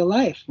Cage in real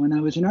life when I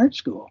was in art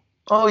school.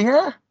 Oh,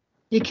 yeah?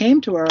 He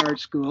came to our art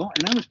school,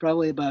 and I was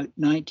probably about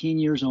 19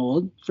 years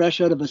old, fresh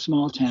out of a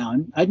small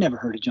town. I'd never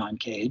heard of John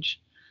Cage.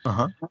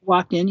 Uh-huh. I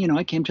walked in,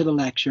 I came to the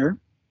lecture,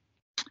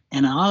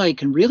 and all I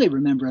can really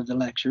remember of the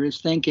lecture is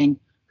thinking,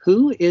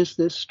 who is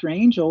this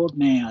strange old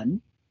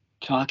man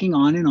talking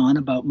on and on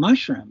about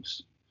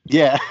mushrooms?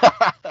 Yeah.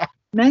 In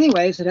many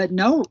ways, it had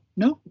no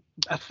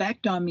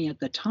effect on me at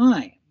the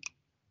time.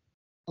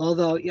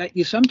 Although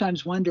you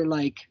sometimes wonder,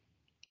 like,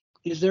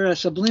 is there a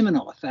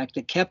subliminal effect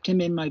that kept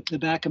him in the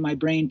back of my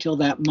brain till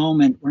that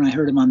moment when I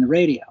heard him on the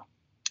radio?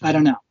 I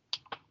don't know.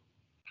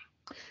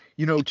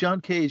 John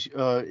Cage,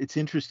 it's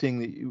interesting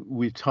that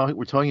we're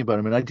talking about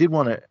him, and I did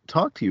want to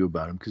talk to you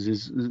about him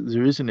because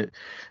there isn't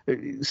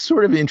a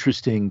sort of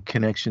interesting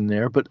connection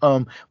there. But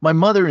my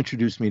mother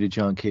introduced me to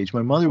John Cage.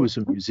 My mother was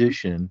a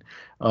musician,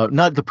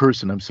 not the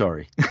person, I'm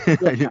sorry,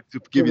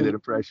 to give you that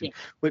impression,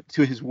 but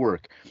to his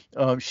work.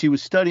 She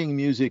was studying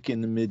music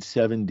in the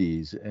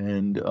mid-'70s,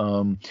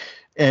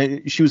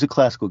 and she was a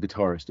classical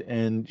guitarist,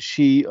 and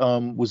she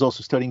was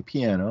also studying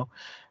piano.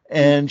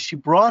 And she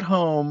brought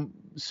home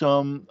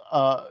some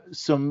of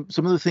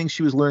the things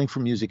she was learning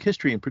from music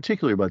history, in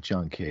particular about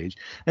John Cage,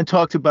 and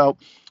talked about,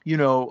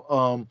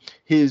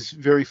 his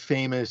very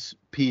famous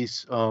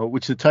piece,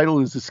 which the title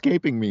is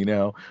escaping me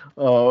now,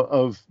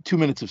 of 2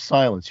 Minutes of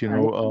Silence.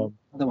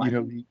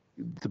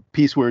 The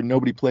piece where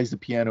nobody plays the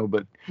piano,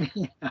 but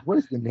what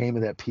is the name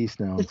of that piece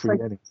now? I'm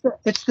forgetting.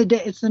 It's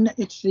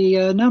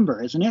the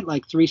number, isn't it?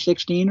 Like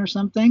 316 or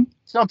something?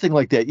 Something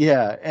like that,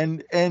 yeah.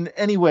 And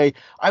anyway,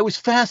 I was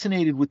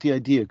fascinated with the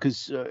idea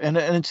because, and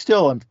it's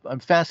still, I'm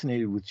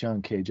fascinated with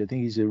John Cage. I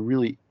think he's a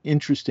really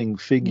interesting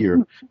figure.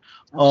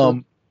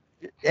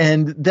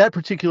 And that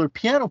particular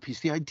piano piece,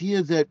 the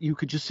idea that you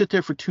could just sit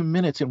there for 2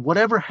 minutes and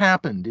whatever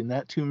happened in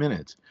that 2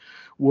 minutes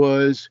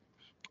was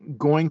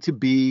going to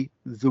be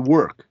the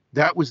work.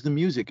 That was the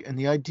music. And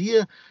the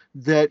idea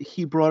that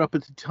he brought up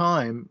at the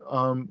time,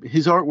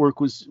 his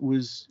artwork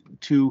was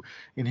to,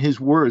 in his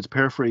words,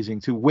 paraphrasing,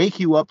 to wake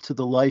you up to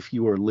the life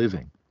you are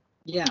living.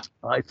 Yeah.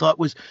 I thought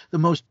was the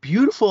most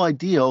beautiful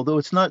idea, although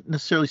it's not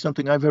necessarily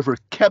something I've ever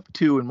kept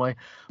to in my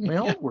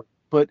own work.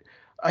 But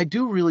I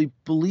do really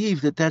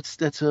believe that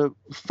that's a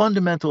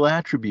fundamental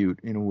attribute,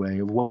 in a way,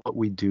 of what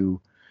we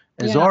do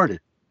as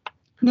artists.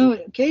 No,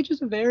 Cage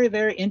is a very,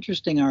 very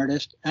interesting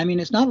artist. I mean,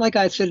 it's not like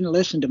I sit and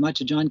listen to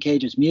much of John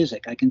Cage's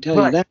music. I can tell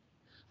you that.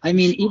 I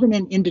mean, even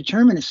in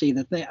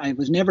Indeterminacy, I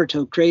was never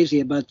so crazy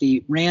about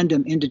the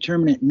random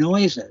indeterminate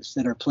noises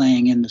that are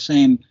playing in the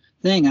same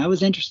thing. I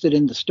was interested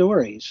in the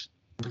stories.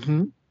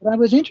 Mm-hmm. But I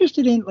was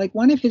interested in, like,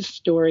 one of his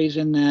stories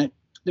in that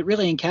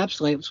really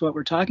encapsulates what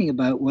we're talking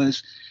about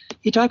was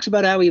he talks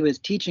about how he was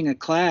teaching a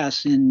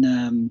class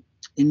in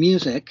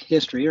music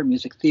history or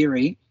music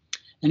theory,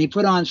 and he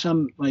put on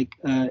some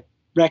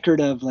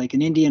record of like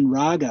an Indian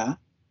raga,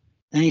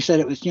 and he said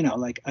it was,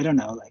 like, I don't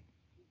know, like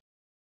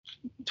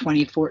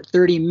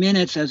 30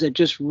 minutes as it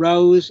just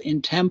rose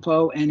in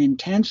tempo and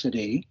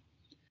intensity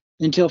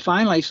until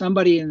finally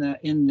somebody in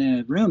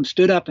the room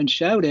stood up and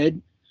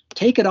shouted,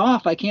 "Take it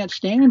off, I can't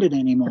stand it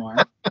anymore."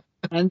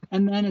 and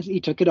then as he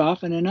took it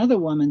off, and another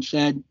woman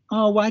said,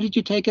 "Oh, why did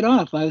you take it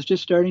off? I was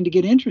just starting to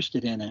get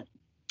interested in it."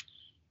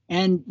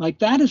 And like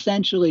that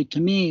essentially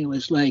to me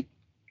was like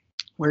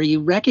where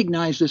you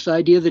recognize this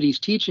idea that he's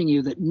teaching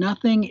you that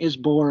nothing is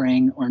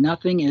boring or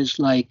nothing is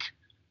like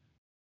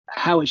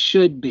how it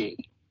should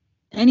be.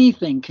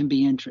 Anything can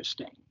be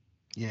interesting.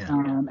 Yeah.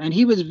 And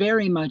he was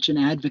very much an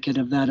advocate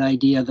of that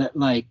idea that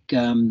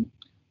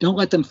don't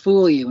let them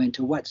fool you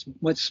into what's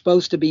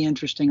supposed to be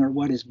interesting or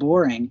what is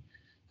boring.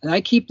 And I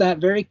keep that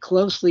very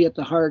closely at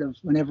the heart of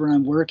whenever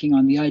I'm working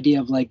on the idea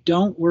of like,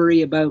 don't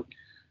worry about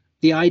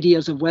the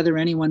ideas of whether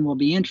anyone will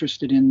be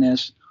interested in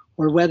this,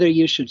 or whether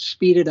you should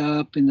speed it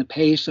up in the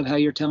pace of how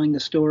you're telling the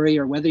story,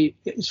 or whether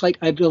it's like,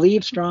 I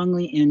believe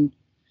strongly in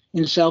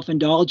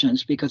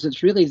self-indulgence, because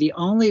it's really the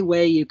only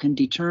way you can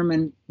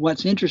determine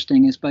what's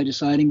interesting is by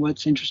deciding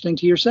what's interesting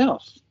to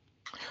yourself.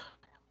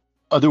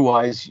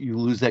 Otherwise, you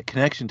lose that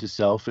connection to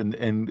self,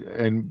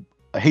 and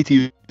I hate to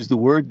use the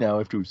word now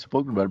after we've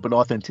spoken about it, but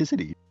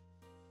authenticity.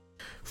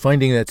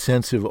 Finding that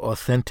sense of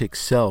authentic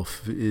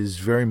self is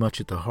very much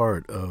at the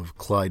heart of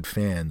Clyde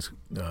Fann's,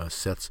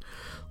 Seth's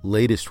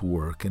latest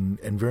work, and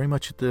very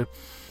much at the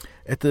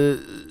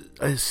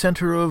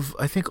center of,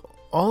 I think,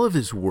 all of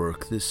his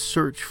work. This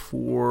search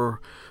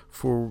for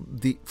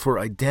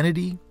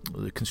identity,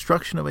 the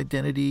construction of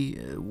identity,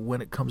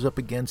 when it comes up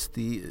against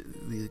the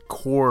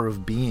core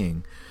of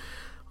being,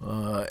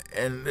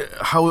 and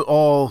how it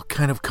all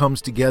kind of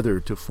comes together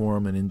to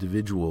form an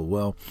individual.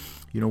 Well,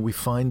 we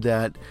find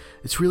that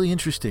it's really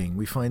interesting.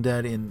 We find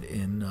that in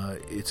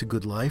It's a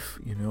Good Life,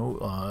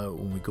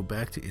 when we go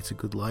back to It's a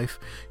Good Life,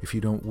 If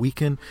You Don't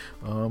Weaken,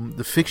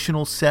 the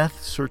fictional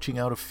Seth searching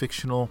out a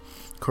fictional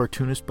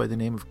cartoonist by the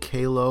name of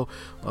Kalo,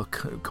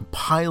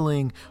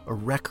 compiling a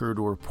record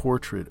or a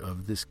portrait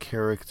of this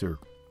character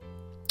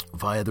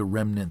via the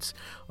remnants,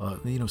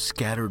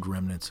 scattered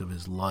remnants of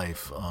his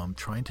life,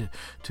 trying to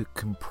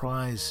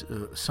comprise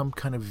some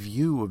kind of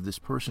view of this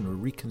person or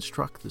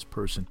reconstruct this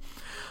person,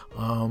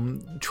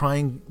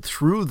 trying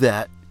through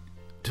that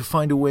to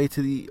find a way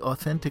to the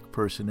authentic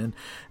person.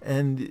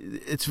 And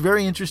it's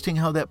very interesting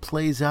how that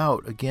plays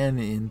out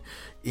again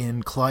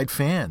in Clyde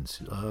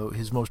Fann's,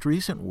 his most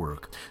recent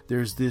work.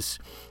 There's this,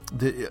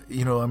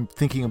 I'm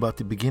thinking about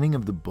the beginning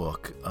of the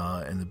book,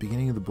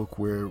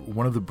 where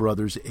one of the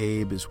brothers,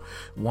 Abe, is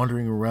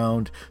wandering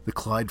around the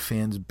Clyde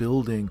Fann's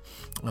building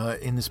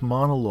in this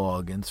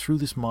monologue, and through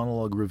this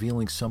monologue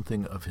revealing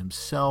something of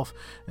himself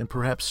and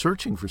perhaps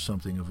searching for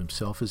something of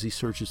himself as he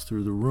searches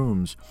through the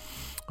rooms.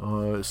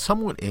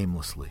 Somewhat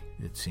aimlessly,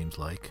 it seems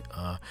like,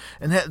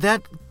 and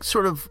that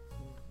sort of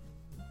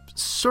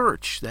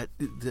search that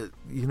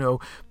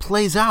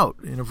plays out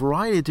in a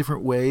variety of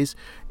different ways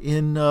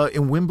in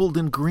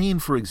Wimbledon Green,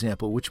 for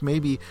example, which may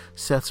be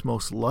Seth's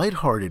most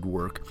lighthearted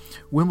work.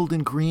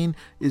 Wimbledon Green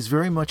is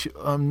very much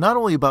not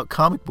only about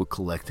comic book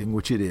collecting,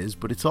 which it is,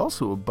 but it's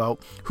also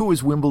about who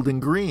is Wimbledon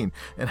Green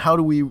and how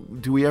do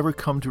we ever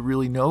come to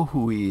really know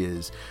who he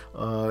is.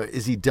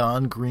 Is he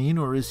Don Green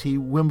or is he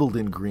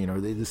Wimbledon Green?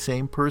 Are they the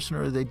same person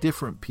or are they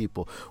different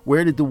people?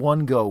 Where did the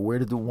one go? Where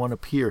did the one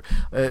appear?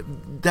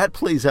 That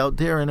plays out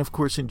there, and of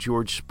course in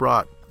George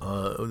Sprott,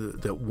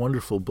 that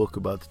wonderful book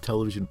about the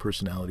television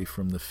personality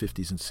from the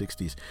 50s and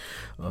 60s,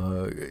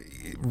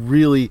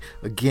 really,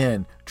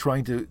 again,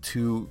 trying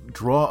to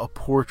draw a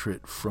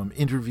portrait from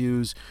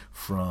interviews,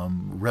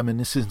 from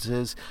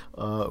reminiscences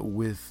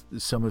with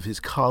some of his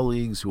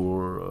colleagues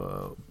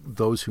or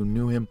those who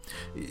knew him.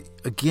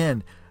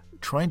 Again,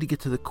 trying to get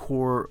to the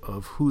core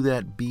of who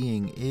that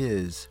being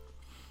is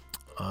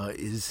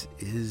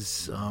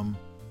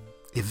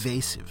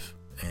evasive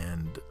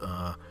and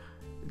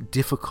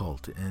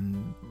difficult.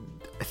 And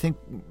I think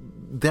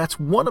that's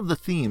one of the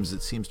themes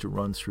that seems to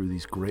run through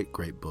these great,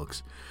 great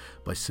books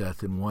by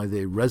Seth, and why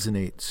they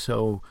resonate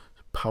so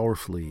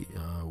powerfully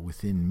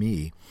within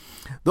me.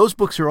 Those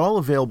books are all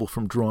available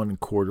from Drawn and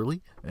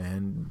Quarterly,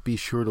 and be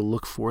sure to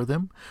look for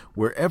them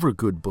wherever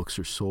good books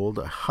are sold.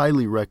 I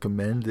highly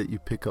recommend that you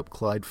pick up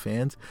Clyde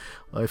Fans.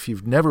 If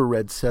you've never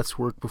read Seth's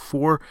work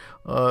before,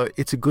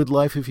 It's a Good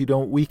Life If You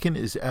Don't Weaken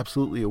is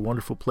absolutely a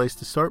wonderful place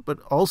to start, but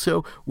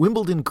also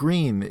Wimbledon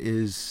Green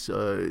is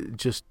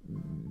just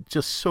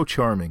so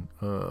charming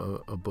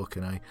a book,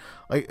 and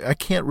I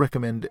can't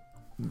recommend.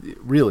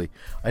 Really,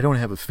 I don't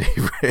have a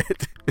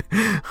favorite.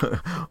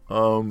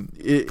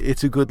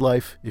 It's a Good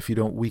Life If You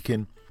Don't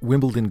Weaken,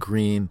 Wimbledon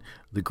Green,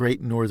 The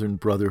Great Northern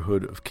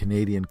Brotherhood of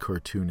Canadian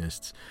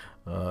Cartoonists,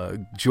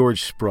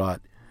 George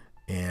Sprott,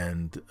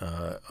 and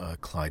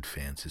Clyde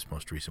Fans, his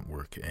most recent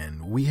work.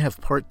 And we have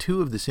part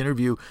 2 of this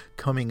interview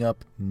coming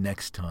up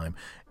next time.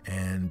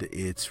 And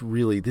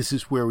this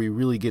is where we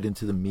really get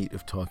into the meat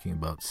of talking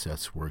about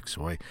Seth's work.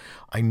 So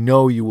I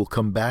know you will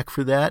come back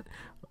for that.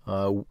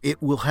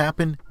 It will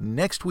happen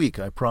next week.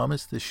 I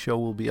promise this show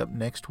will be up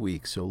next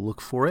week, so look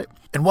for it.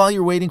 And while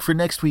you're waiting for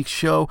next week's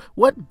show,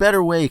 what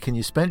better way can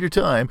you spend your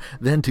time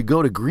than to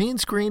go to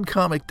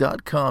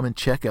greenscreencomic.com and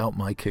check out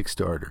my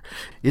Kickstarter?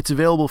 It's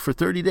available for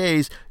 30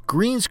 days.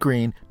 Green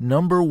Screen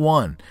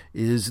 #1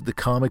 is the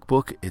comic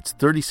book. It's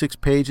 36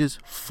 pages,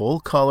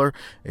 full color.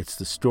 It's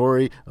the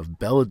story of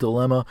Bella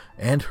Dilemma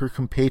and her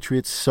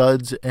compatriots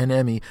Suds and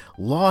Emmy,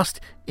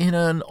 lost in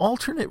an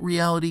alternate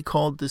reality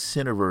called the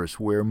Cineverse,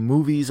 where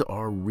movies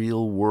are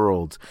real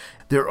worlds.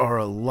 There are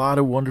a lot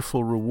of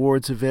wonderful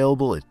rewards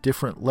available at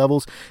different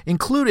levels,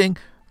 including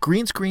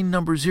Green Screen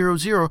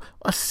 #00,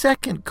 a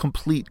second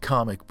complete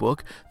comic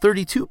book,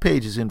 32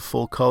 pages in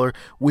full color,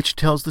 which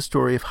tells the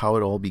story of how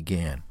it all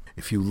began.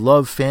 If you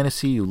love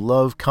fantasy, you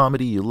love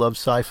comedy, you love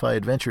sci-fi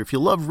adventure, if you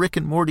love Rick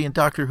and Morty and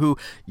Doctor Who,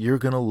 you're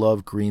going to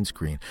love Green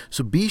Screen.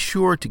 So be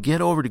sure to get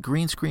over to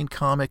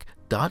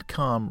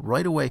greenscreencomic.com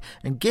right away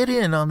and get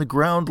in on the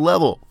ground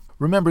level.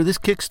 Remember, this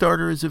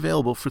Kickstarter is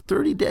available for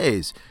 30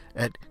 days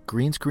at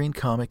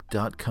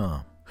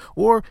greenscreencomic.com.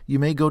 Or you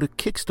may go to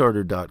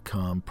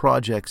kickstarter.com,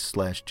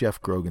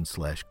 projects/Jeff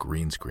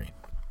Grogan/greenscreen.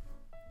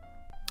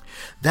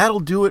 That'll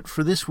do it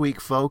for this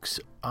week, folks.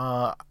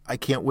 I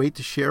can't wait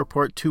to share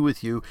part 2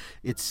 with you.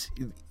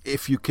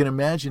 If you can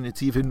imagine,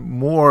 it's even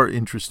more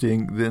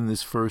interesting than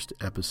this first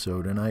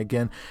episode. And I,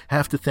 again,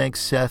 have to thank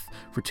Seth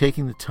for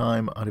taking the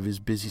time out of his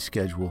busy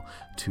schedule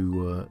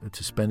to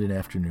spend an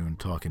afternoon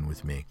talking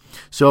with me.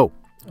 So,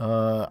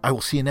 I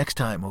will see you next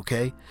time,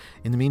 okay?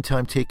 In the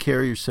meantime, take care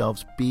of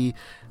yourselves. Be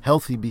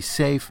healthy, be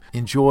safe.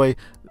 Enjoy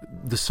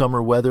the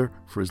summer weather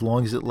for as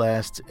long as it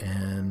lasts.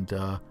 And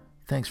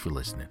thanks for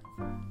listening.